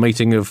involves a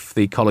meeting of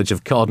the College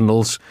of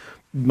Cardinals.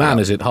 Man,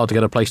 is it hard to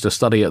get a place to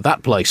study at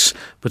that place,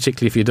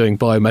 particularly if you're doing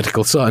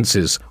biomedical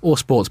sciences or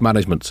sports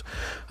management.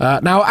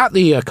 Now, at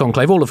the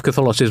conclave, all of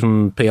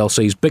Catholicism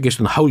PLC's biggest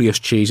and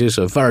holiest cheeses,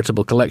 a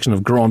veritable collection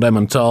of Grand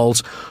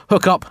Emmentails,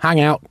 hook up,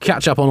 hang out,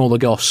 catch up on all the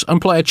goss, and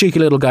play a cheeky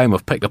little game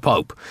of Pick the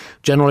Pope.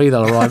 Generally,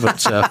 they'll arrive at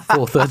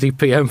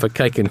 4:30pm for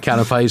cake and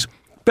canapes.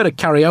 Bit of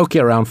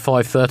karaoke around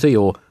 5:30,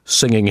 or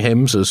singing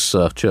hymns, as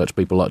church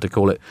people like to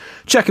call it.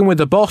 Checking with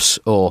the boss,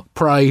 or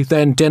pray,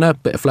 then dinner,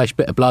 bit of flesh,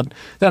 bit of blood,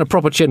 then a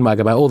proper chin wag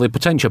about all the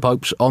potential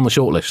popes on the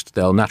shortlist.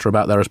 They'll natter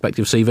about their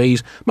respective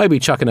CVs, maybe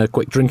chuck in a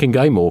quick drinking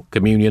game or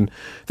communion.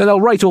 Then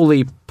they'll rate all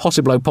the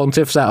possible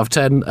pontiffs out of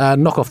 10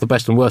 and knock off the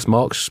best and worst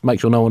marks, make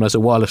sure no one has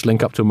a wireless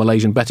link up to a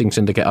Malaysian betting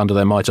syndicate under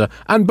their mitre,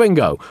 and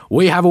bingo,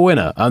 we have a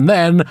winner. And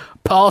then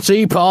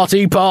party,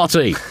 party,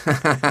 party.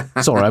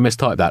 Sorry, I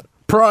mistyped that.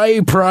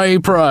 Pray, pray,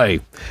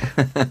 pray.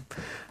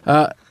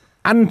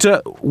 And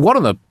one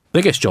of the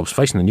biggest jobs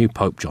facing the new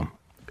Pope, John,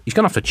 he's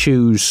going to have to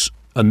choose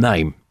a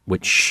name,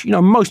 which,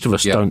 most of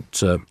us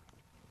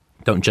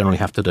don't generally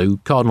have to do.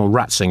 Cardinal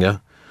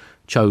Ratzinger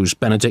chose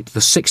Benedict the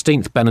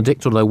 16th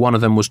Benedict, although one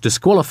of them was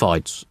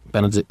disqualified.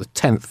 Benedict the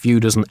 10th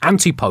viewed as an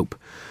anti-pope,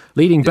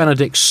 leading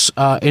Benedict's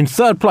in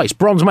third place,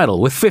 bronze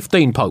medal, with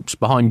 15 popes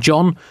behind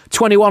John,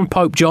 21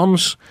 Pope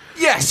Johns.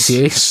 Yes!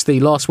 Yes, the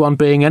last one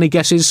being, any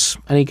guesses?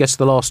 Any guess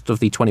the last of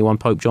the 21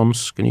 Pope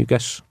Johns? Can you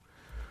guess?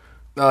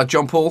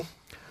 John Paul?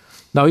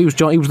 No, he was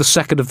John. He was the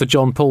second of the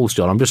John Pauls,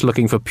 John. I'm just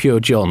looking for pure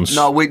Johns.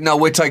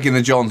 We're taking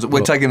the Johns.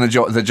 We're taking the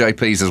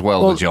JPs as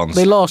well, the Johns.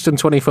 The last and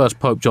 21st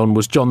Pope John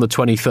was John the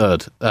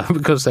 23rd,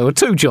 because there were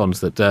two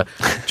Johns. That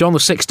John the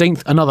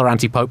 16th, another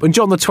anti-pope, and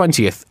John the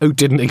 20th, who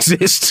didn't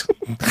exist.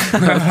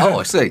 Oh,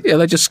 I see. Yeah,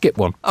 they just skipped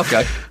one.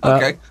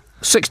 Okay.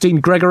 16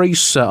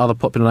 Gregories, other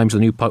popular names the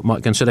new Pope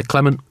might consider.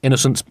 Clement,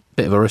 Innocent,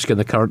 bit of a risk in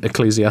the current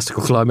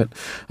ecclesiastical climate.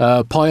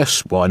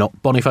 Pius, why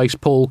not? Boniface,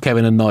 Paul,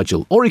 Kevin and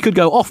Nigel. Or he could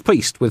go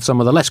off-piste with some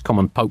of the less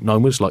common Pope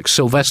nomes like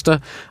Sylvester,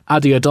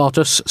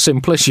 Adeodatus,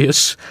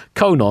 Simplicius,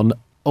 Conon,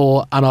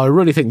 and I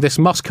really think this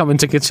must come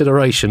into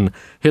consideration,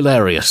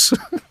 Hilarious.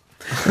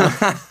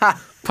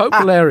 Pope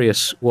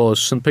Hilarious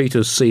was St.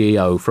 Peter's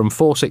CEO from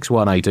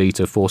 461 AD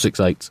to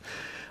 468,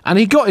 and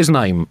he got his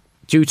name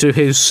due to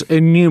his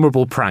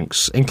innumerable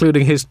pranks,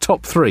 including his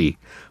top 3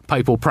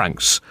 papal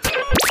pranks.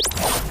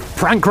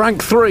 Prank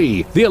rank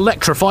 3, the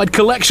electrified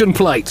collection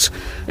plate,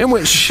 in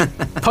which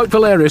Pope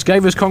Hilarious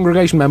gave his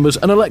congregation members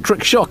an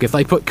electric shock if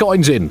they put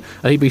coins in,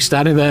 and he'd be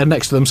standing there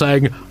next to them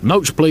saying,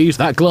 "Notes please,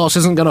 that glass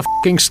isn't going to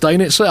f***ing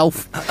stain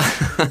itself."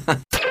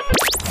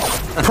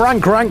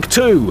 Prank rank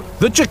 2,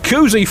 the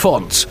jacuzzi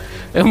font,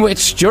 in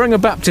which, during a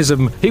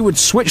baptism, he would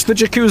switch the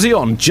jacuzzi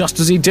on just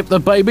as he dipped the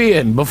baby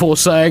in before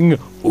saying,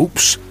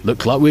 "Oops,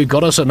 look like we've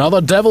got us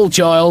another devil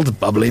child,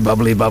 bubbly,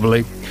 bubbly,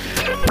 bubbly."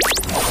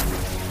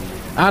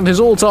 And his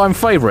all-time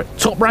favourite,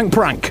 top-rank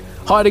prank,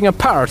 hiding a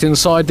parrot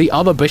inside the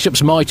other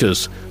bishop's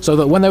mitres, so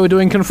that when they were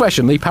doing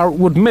confession, the parrot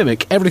would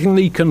mimic everything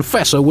the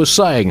confessor was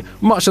saying,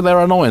 much to their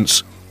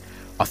annoyance.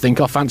 "I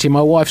think I fancy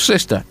my wife's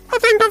sister. I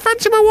think I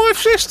fancy my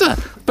wife's sister.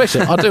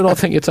 Bishop, I do not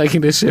think you're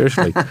taking this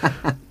seriously.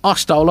 I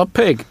stole a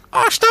pig.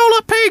 I stole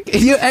a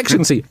pig. Your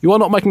Excellency, you are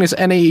not making this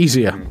any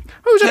easier.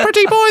 Who's a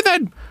pretty boy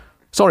then?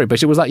 Sorry,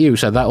 Bishop, was that you who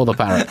said that or the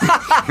parrot?"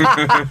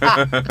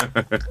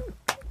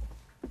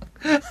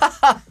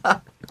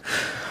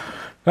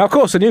 Now, of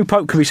course, the new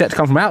Pope could be set to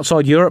come from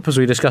outside Europe, as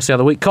we discussed the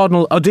other week.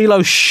 Cardinal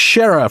Odilo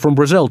Scherer from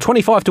Brazil,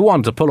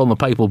 25-1 to pull on the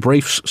papal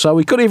briefs, so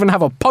we could even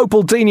have a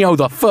Popal Dino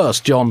the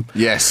First, John.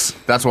 Yes,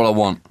 that's what I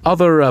want.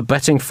 Other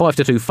betting,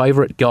 5-2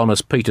 favourite,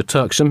 Ghana's Peter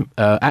Turkson,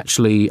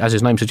 actually, as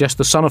his name suggests,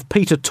 the son of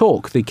Peter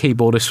Tork, the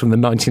keyboardist from the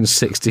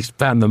 1960s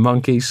band The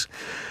Monkees.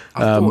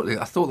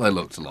 I thought they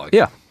looked alike.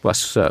 Yeah,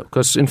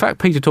 because in fact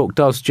Peter Tork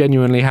does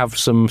genuinely have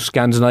some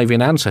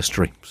Scandinavian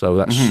ancestry, so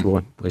that's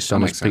why his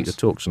son is Peter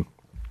Torkson.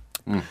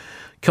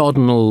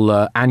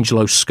 Cardinal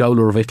Angelo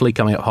Scola of Italy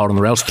coming up hard on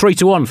the rails,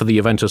 3-1 for the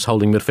Juventus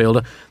holding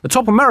midfielder. The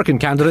top American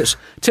candidates,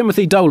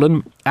 Timothy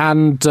Dolan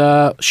and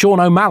Sean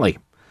O'Malley.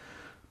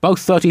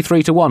 Both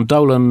 33-1.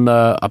 Dolan,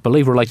 I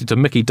believe, related to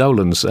Mickey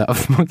Dolan's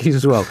of Monkeys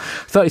as well.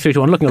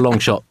 33-1. Looking a long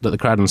shot that the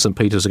crowd in St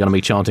Peter's are going to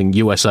be chanting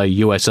USA,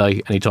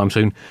 USA anytime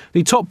soon.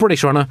 The top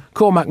British runner,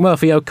 Cormac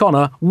Murphy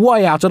O'Connor,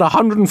 way out at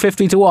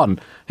 150-1.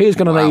 He's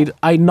going to need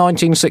a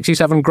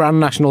 1967 Grand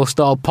National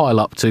style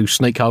pile-up to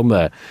sneak home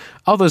there.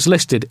 Others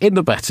listed in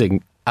the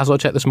betting, as I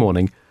checked this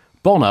morning,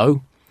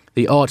 Bono,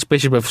 the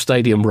Archbishop of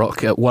Stadium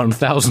Rock at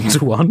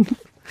 1,000-1.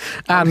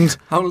 And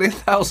only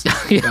 1,000.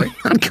 Yeah,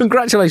 and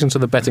congratulations to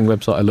the betting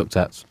website I looked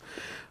at.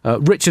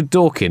 Richard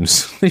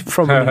Dawkins, the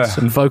prominent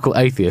and vocal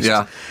atheist,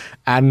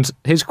 and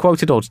his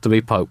quoted odds to be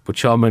Pope were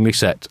charmingly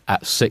set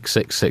at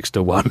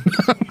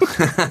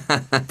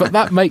 666-1. But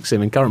that makes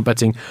him, in current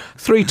betting,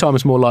 3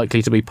 times more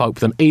likely to be Pope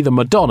than either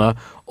Madonna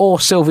or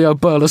Silvio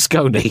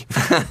Berlusconi.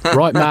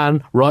 Right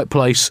man, right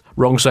place,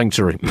 wrong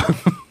sanctuary.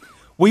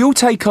 We all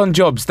take on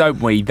jobs, don't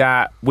we,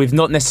 that we've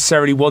not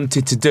necessarily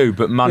wanted to do,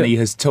 but money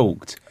has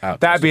talked.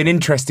 That'd be an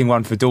interesting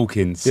one for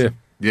Dawkins.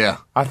 Yeah,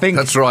 I think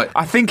that's right.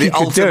 I think the he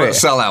could do it. ultimate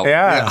sellout.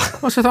 Yeah.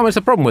 Well, so that's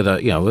the problem with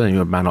when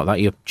you're a man like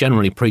that. You're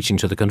generally preaching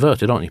to the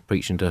converted, aren't you?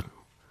 Preaching to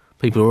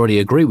people who already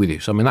agree with you.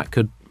 So I mean, that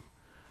could.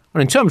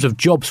 Well, in terms of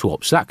job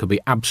swaps, that could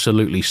be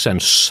absolutely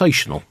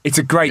sensational. It's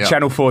a great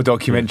Channel 4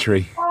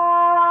 documentary.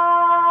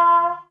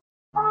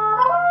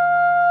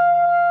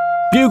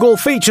 Bugle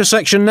feature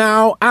section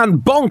now, and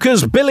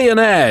bonkers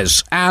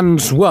billionaires. And,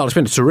 well, it's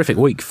been a terrific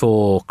week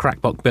for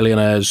crackpot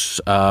billionaires,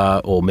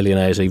 or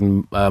millionaires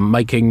even,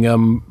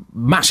 making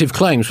massive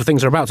claims for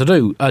things they're about to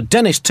do.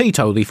 Dennis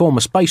Tito, the former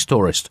space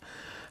tourist,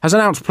 has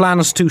announced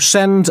plans to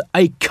send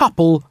a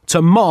couple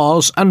to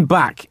Mars and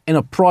back in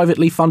a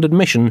privately funded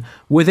mission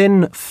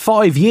within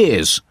 5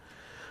 years.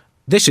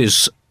 This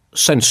is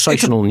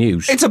sensational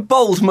news. It's a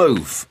bold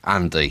move,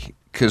 Andy,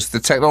 because the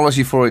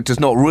technology for it does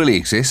not really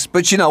exist.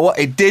 But you know what?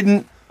 It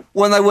didn't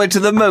when they went to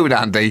the moon,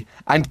 Andy.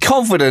 And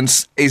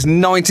confidence is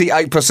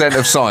 98%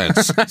 of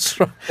science. That's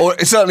right. Or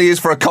it certainly is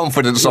for a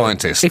confident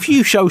scientist. If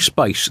you show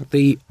space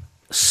the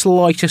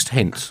slightest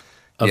hint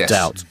of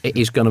doubt, it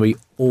is going to be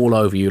all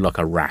over you like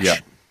a rash. Yeah,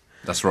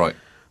 that's right.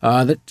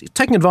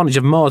 Taking advantage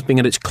of Mars being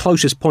at its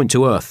closest point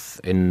to Earth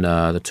in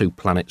the two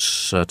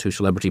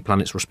celebrity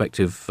planets'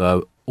 respective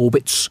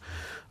orbits.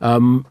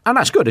 And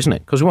that's good, isn't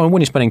it? Because when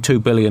you're spending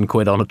 £2 billion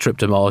on a trip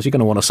to Mars, you're going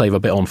to want to save a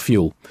bit on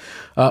fuel.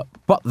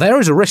 But there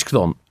is a risk,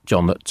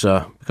 John, that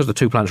because the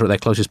two planets are at their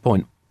closest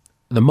point,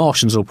 the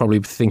Martians will probably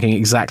be thinking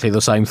exactly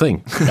the same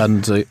thing.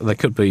 And there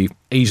could be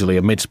easily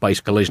a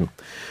mid-space collision.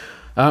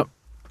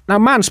 Now,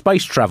 manned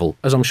space travel,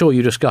 as I'm sure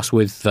you discussed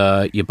with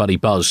your buddy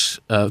Buzz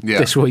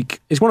this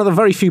week, is one of the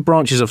very few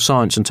branches of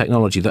science and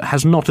technology that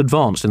has not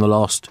advanced in the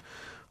last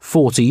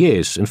 40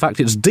 years. In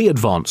fact, it's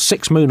de-advanced.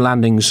 6 moon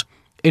landings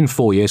in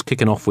 4 years,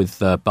 kicking off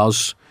with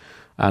Buzz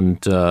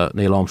and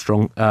Neil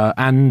Armstrong,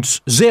 and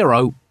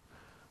 0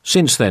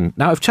 since then.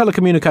 Now, if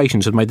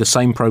telecommunications had made the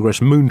same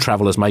progress moon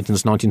travel has made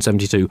since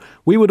 1972,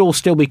 we would all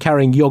still be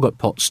carrying yoghurt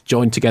pots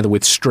joined together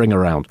with string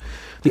around.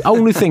 The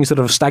only things that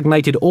have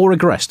stagnated or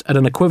regressed at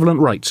an equivalent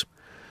rate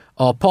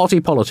are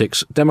party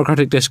politics,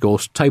 democratic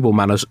discourse, table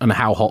manners, and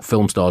how hot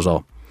film stars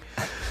are.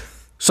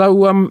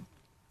 So,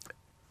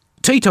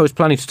 Tito is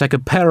planning to take a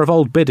pair of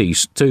old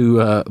biddies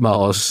to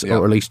Mars,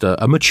 or at least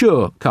a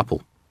mature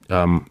couple.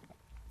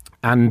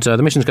 And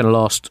the mission's going to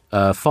last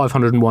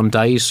 501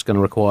 days, going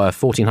to require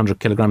 1,400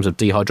 kilograms of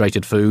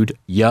dehydrated food,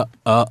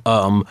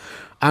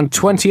 and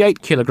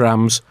 28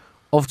 kilograms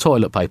of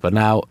toilet paper.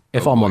 Now,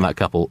 if I'm on that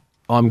couple,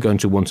 I'm going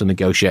to want to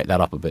negotiate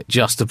that up a bit,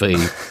 just to be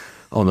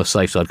on the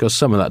safe side, because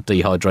some of that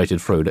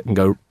dehydrated fruit, it can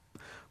go,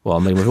 well, I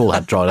mean, we've all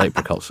had dried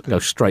apricots, it can go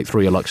straight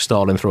through you like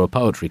Stalin through a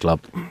poetry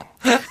club.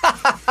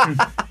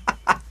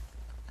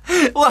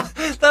 Well,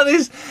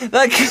 that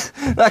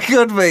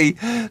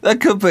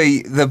could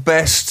be the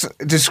best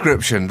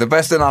description, the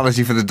best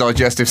analogy for the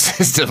digestive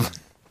system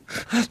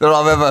that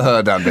I've ever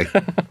heard, Andy.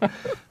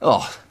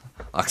 Oh,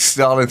 like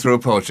Stalin through a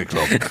poetry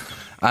club,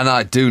 and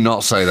I do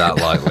not say that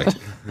lightly.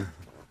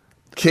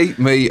 Keep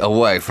me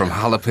away from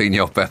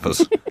jalapeno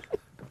peppers.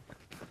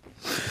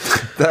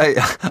 They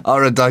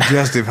are a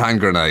digestive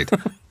hand grenade.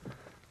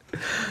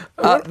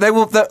 They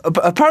will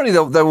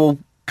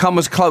come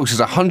as close as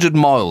 100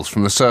 miles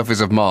from the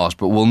surface of Mars,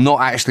 but will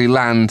not actually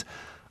land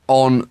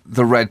on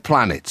the red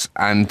planet.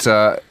 And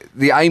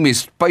the aim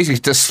is basically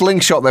to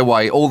slingshot their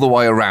way all the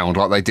way around,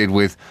 like they did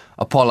with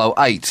Apollo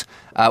 8,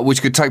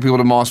 which could take people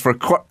to Mars for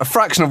a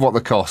fraction of what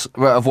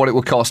it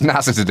would cost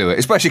NASA to do it.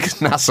 Especially because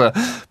NASA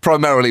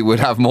primarily would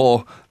have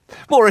more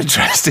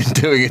interest in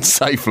doing it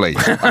safely,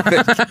 I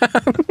think.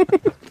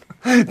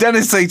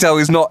 Dennis Tito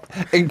is not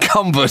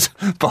encumbered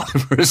by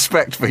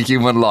respect for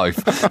human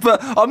life. But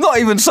I'm not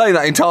even saying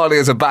that entirely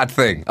as a bad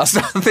thing. I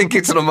still think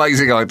it's an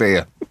amazing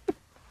idea.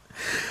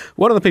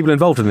 One of the people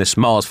involved in this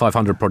Mars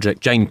 500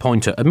 project, Jane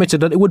Poynter,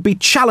 admitted that it would be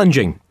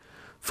challenging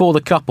for the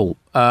couple,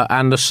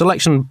 and the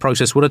selection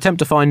process would attempt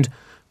to find,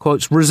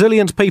 quotes,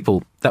 resilient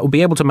people that would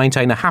be able to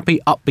maintain a happy,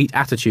 upbeat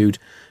attitude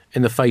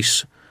in the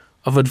face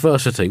of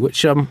adversity,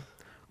 which,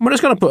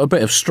 it's going to put a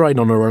bit of strain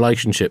on a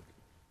relationship.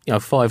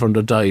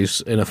 500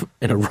 days in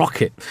a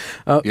rocket.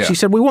 She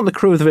said, we want the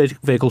crew of the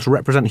vehicle to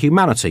represent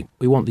humanity.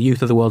 We want the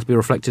youth of the world to be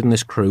reflected in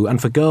this crew,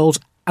 and for girls,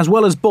 as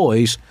well as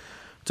boys,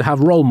 to have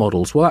role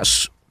models. Well,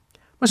 that's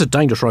a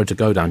dangerous road to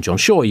go down, John.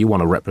 Sure, you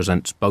want to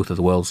represent both of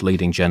the world's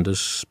leading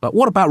genders, but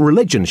what about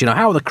religions?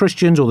 How are the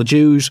Christians or the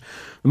Jews,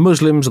 the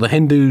Muslims or the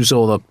Hindus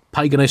or the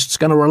paganists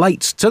going to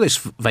relate to this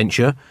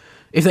venture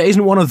if there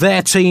isn't one of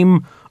their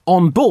team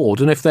on board?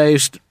 And if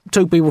there's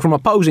two people from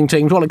opposing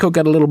teams, well, it could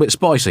get a little bit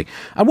spicy.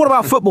 And what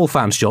about football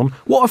fans, John?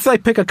 What if they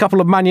pick a couple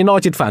of Man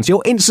United fans?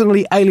 You're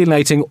instantly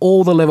alienating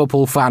all the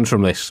Liverpool fans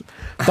from this.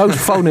 Those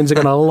phone-ins are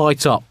going to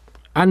light up.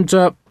 And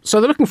so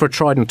they're looking for a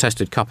tried and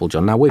tested couple,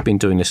 John. Now, we've been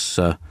doing this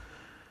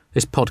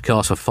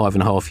podcast for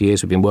 5.5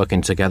 years. We've been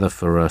working together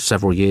for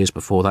several years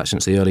before that,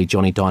 since the early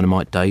Johnny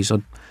Dynamite days.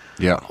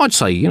 I'd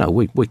say,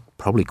 we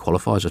probably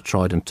qualify as a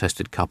tried and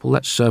tested couple.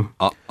 Let's give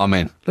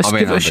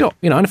it a shot.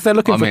 And if they're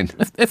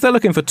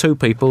looking for two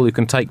people who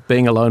can take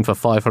being alone for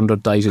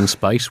 500 days in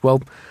space,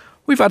 well,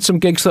 we've had some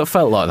gigs that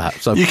felt like that.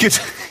 So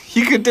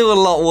you could do a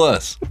lot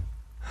worse.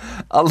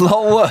 A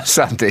lot worse,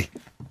 Andy.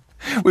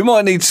 We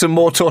might need some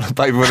more toilet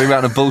paper with the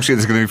amount of bullshit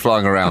that's going to be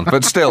flying around.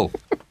 But still.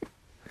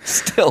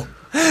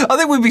 I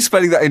think we'd be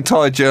spending that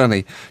entire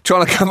journey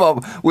trying to come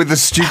up with the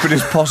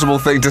stupidest possible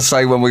thing to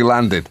say when we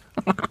landed.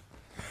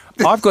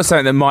 I've got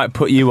something that might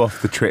put you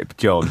off the trip,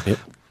 John. Yep.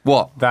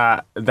 What?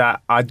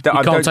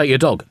 You can't take your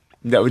dog.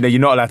 No, you're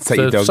not allowed to take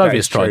your dog. The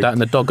Soviets tried that,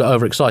 and the dog got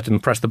overexcited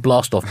and pressed the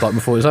blast-off button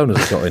before his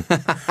owners got in.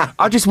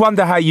 I just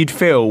wonder how you'd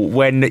feel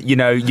when,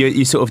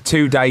 you're sort of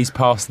 2 days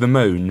past the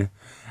moon,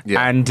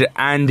 and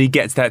Andy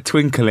gets that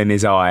twinkle in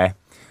his eye.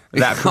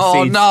 That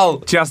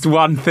precedes just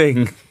one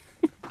thing.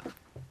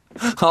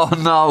 Oh,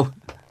 no.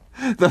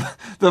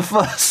 The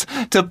first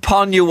to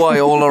pun your way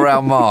all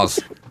around Mars.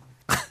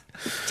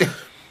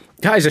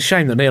 That is a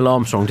shame that Neil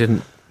Armstrong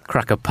didn't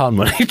crack a pun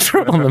when he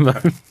tripped on the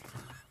moon.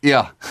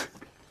 Yeah.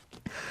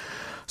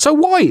 So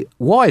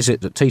why is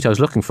it that Tito's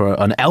looking for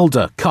an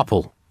older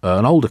couple?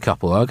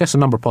 I guess a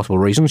number of possible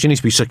reasons. You need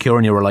to be secure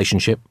in your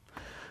relationship.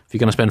 If you're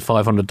going to spend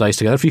 500 days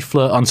together, if you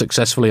flirt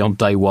unsuccessfully on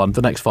day one,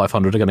 the next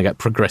 500 are going to get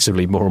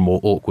progressively more and more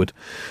awkward.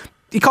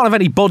 You can't have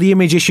any body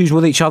image issues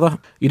with each other.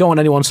 You don't want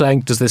anyone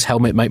saying, does this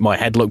helmet make my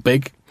head look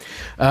big?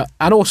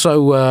 And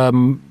also,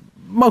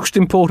 most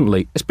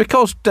importantly, it's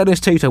because Dennis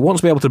Tito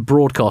wants to be able to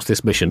broadcast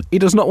this mission. He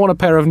does not want a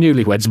pair of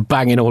newlyweds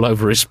banging all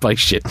over his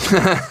spaceship.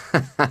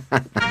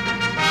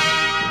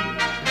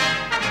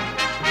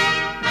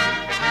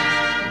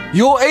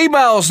 Your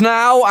emails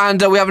now,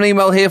 and we have an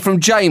email here from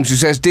James who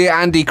says, Dear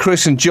Andy,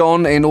 Chris and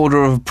John, in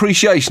order of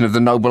appreciation of the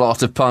noble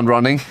art of pun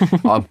running,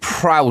 I'm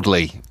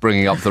proudly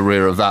bringing up the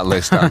rear of that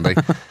list, Andy.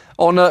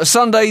 On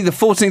Sunday, the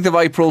 14th of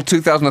April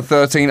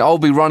 2013, I'll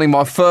be running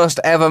my first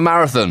ever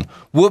marathon.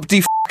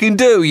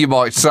 Whoop-de-f***ing-do, you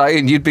might say,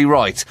 and you'd be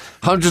right.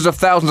 Hundreds of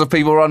thousands of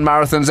people run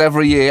marathons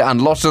every year,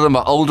 and lots of them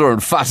are older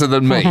and fatter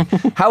than me.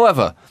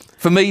 However,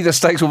 for me, the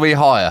stakes will be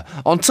higher.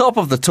 On top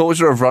of the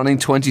torture of running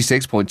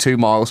 26.2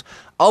 miles,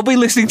 I'll be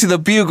listening to the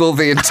Bugle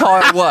the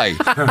entire way.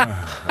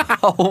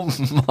 Oh,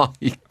 my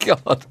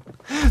God.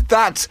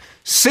 That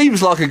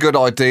seems like a good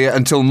idea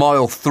until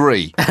mile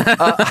 3.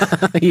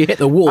 You hit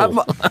the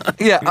wall.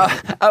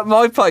 At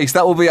my pace,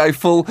 that will be a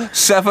full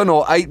 7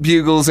 or 8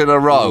 Bugles in a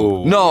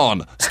row. Ooh.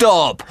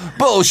 Non-stop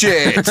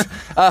bullshit.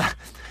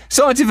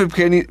 Scientific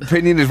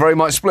opinion is very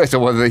much split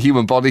on whether the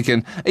human body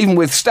can even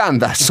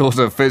withstand that sort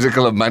of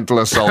physical and mental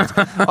assault.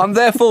 I'm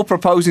therefore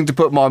proposing to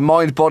put my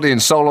mind, body and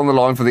soul on the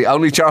line for the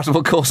only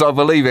charitable cause I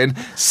believe in,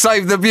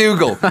 Save the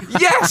Bugle.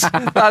 Yes,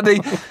 Andy,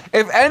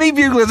 if any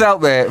buglers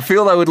out there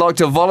feel they would like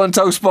to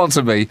volunteer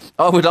sponsor me,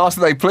 I would ask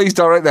that they please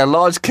direct their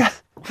large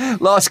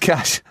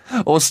cash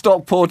or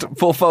stock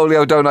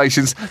portfolio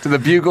donations to the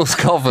Bugle's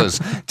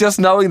coffers. Just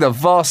knowing the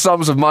vast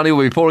sums of money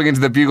we'll be pouring into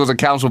the Bugle's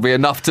accounts will be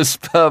enough to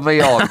spur me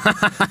on.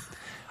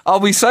 I'll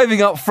be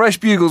saving up fresh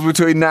Bugles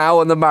between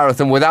now and the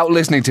marathon without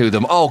listening to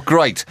them. Oh,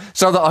 great.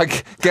 So that I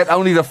get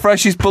only the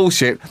freshest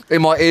bullshit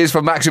in my ears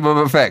for maximum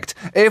effect.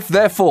 If,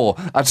 therefore,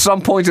 at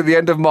some point at the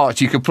end of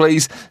March, you could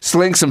please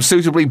sling some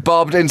suitably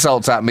barbed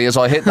insults at me as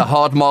I hit the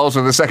hard miles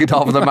of the second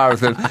half of the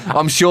marathon,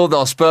 I'm sure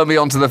they'll spur me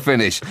on to the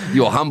finish.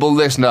 Your humble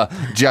listener,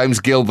 James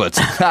Gilbert.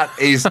 That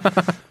is...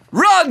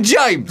 Run,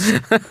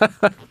 James!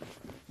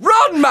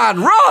 Run,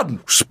 man, run!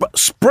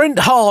 Sprint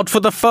hard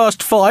for the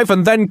first 5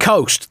 and then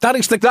coast. That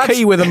is the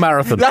key with a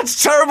marathon.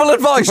 That's terrible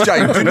advice,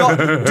 James.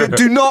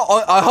 Do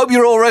not. I hope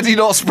you're already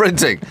not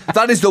sprinting.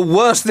 That is the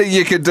worst thing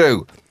you can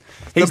do.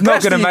 He's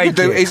not going to make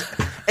do is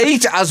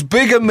eat as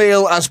big a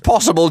meal as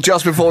possible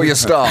just before you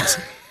start.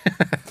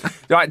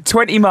 Like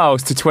 20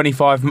 miles to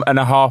 25 and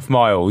a half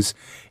miles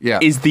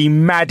is the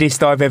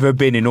maddest I've ever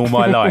been in all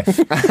my life.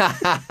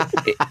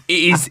 It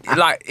is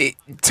like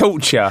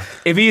torture.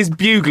 If he is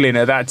bugling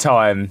at that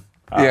time,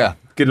 going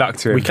Good luck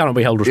to him. We cannot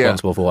be held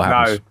responsible for what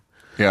happens. No.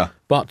 Yeah.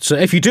 But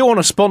if you do want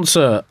to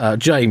sponsor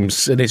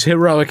James in his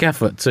heroic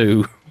effort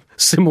to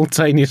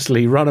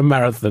simultaneously run a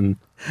marathon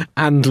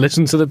and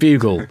listen to the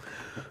Bugle,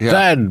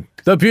 then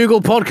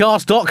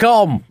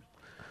thebuglepodcast.com.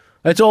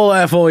 It's all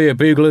there for you,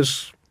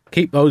 Buglers.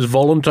 Keep those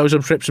voluntary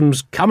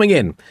subscriptions coming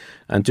in.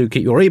 And do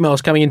keep your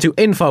emails coming into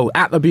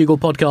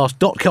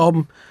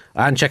info@thebuglepodcast.com.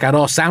 And check out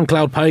our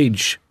SoundCloud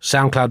page,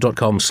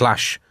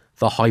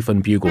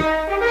 soundcloud.com/the-bugle.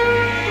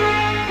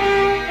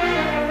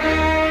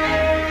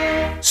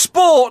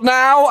 Sport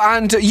now,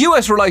 and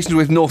US relations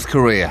with North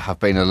Korea have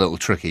been a little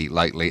tricky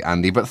lately,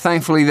 Andy, but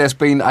thankfully there's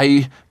been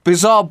a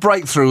bizarre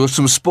breakthrough of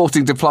some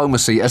sporting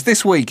diplomacy, as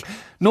this week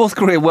North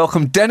Korea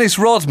welcomed Dennis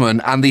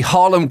Rodman and the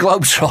Harlem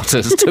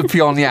Globetrotters to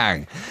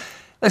Pyongyang.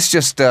 Let's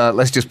just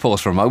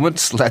pause for a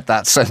moment, let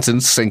that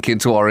sentence sink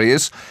into our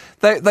ears.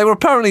 They were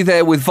apparently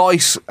there with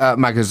Vice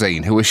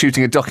magazine, who were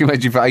shooting a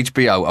documentary for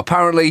HBO.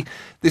 Apparently,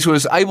 this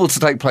was able to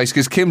take place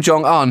because Kim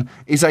Jong-un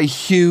is a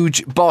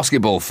huge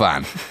basketball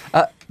fan.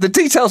 The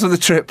details of the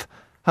trip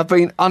have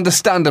been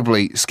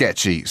understandably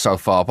sketchy so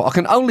far, but I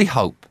can only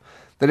hope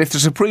that if the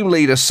Supreme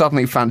Leader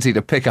suddenly fancied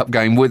a pick-up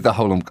game with the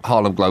Harlem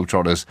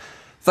Globetrotters,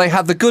 they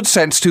had the good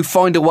sense to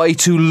find a way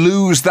to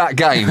lose that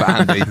game,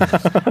 Andy.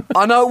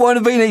 I know it won't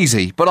have been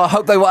easy, but I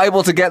hope they were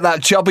able to get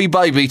that chubby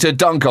baby to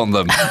dunk on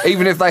them,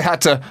 even if they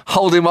had to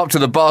hold him up to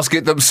the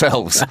basket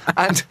themselves.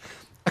 And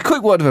a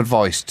quick word of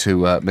advice to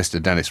Mr.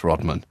 Dennis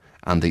Rodman.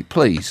 Andy,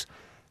 please,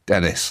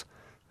 Dennis,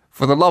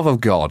 for the love of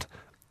God,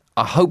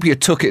 I hope you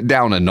took it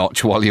down a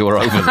notch while you were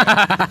over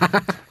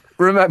there.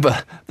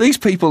 Remember, these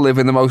people live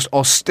in the most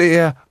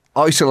austere,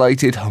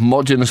 isolated,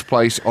 homogenous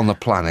place on the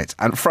planet,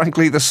 and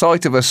frankly the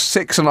sight of a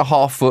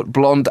 6.5-foot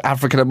blonde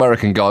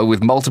African-American guy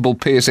with multiple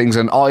piercings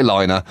and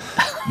eyeliner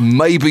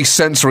may be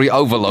sensory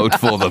overload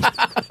for them.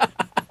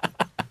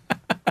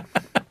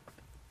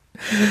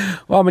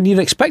 Well, I mean, you'd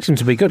expect him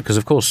to be good because,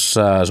 of course,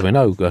 as we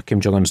know, Kim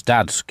Jong-un's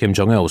dad, Kim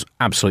Jong-il, was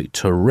absolutely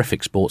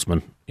terrific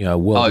sportsman,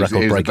 world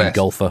record-breaking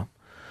golfer.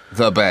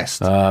 The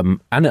best.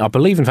 And I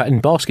believe, in fact, in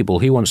basketball,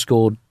 he once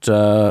scored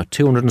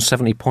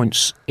 270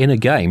 points in a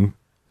game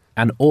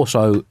and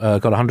also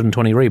got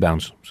 120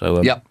 rebounds.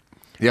 So, yeah,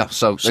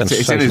 so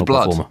it's in his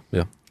blood. Performer.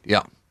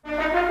 Yeah.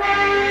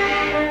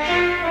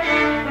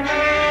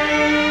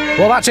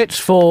 Well, that's it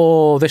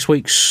for this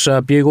week's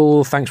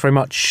Bugle. Thanks very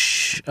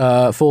much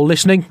for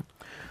listening.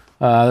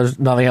 There's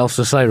nothing else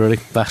to say, really.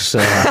 That's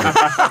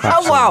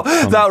wow,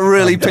 that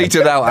really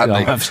petered out, Andy.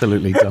 I'm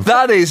absolutely done.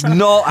 That is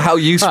not how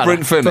you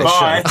sprint finish.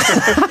 Bye.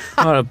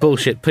 I had a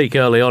bullshit peak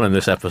early on in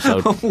this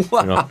episode.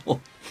 Wow.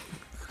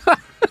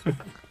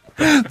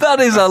 That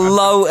is a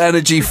low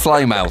energy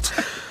flame out.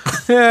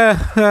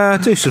 Yeah,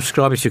 do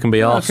subscribe if you can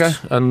be asked. Okay.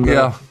 And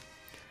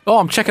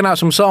I'm checking out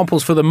some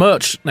samples for the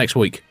merch next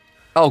week.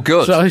 Oh,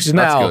 good. So this is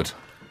now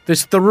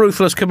That's good. the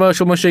ruthless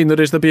commercial machine that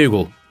is the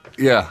Bugle.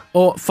 Yeah.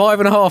 Or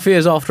 5.5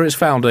 years after its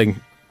founding,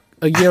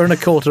 a year and a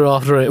quarter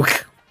after it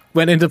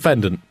went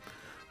independent,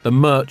 the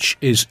merch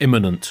is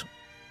imminent.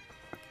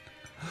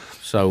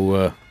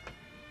 So,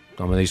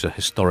 these are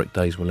historic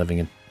days we're living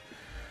in.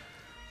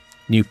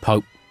 New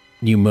Pope,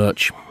 new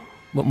merch.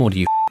 What more do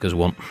you f***ers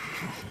want?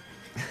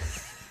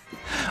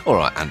 All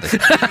right, Andy.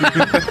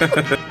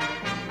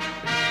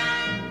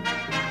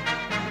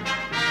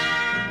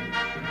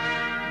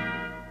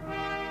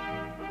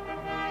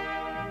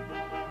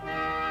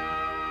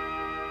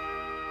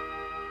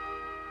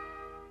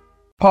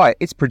 Hi,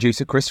 it's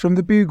producer Chris from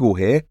The Bugle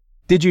here.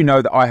 Did you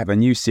know that I have a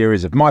new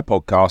series of my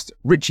podcast,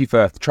 Richie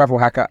Firth Travel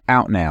Hacker,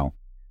 out now?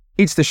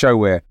 It's the show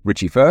where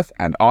Richie Firth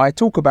and I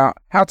talk about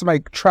how to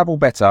make travel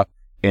better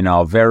in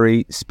our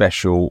very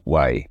special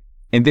way.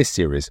 In this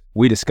series,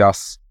 we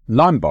discuss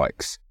Lime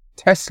bikes,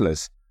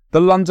 Teslas, the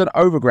London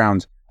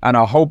Overground, and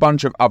a whole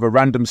bunch of other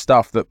random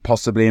stuff that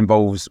possibly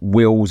involves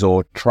wheels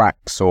or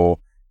tracks or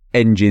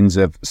engines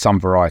of some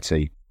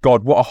variety.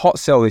 God, what a hot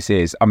sell this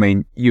is. I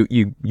mean,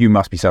 you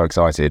must be so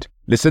excited.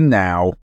 Listen now.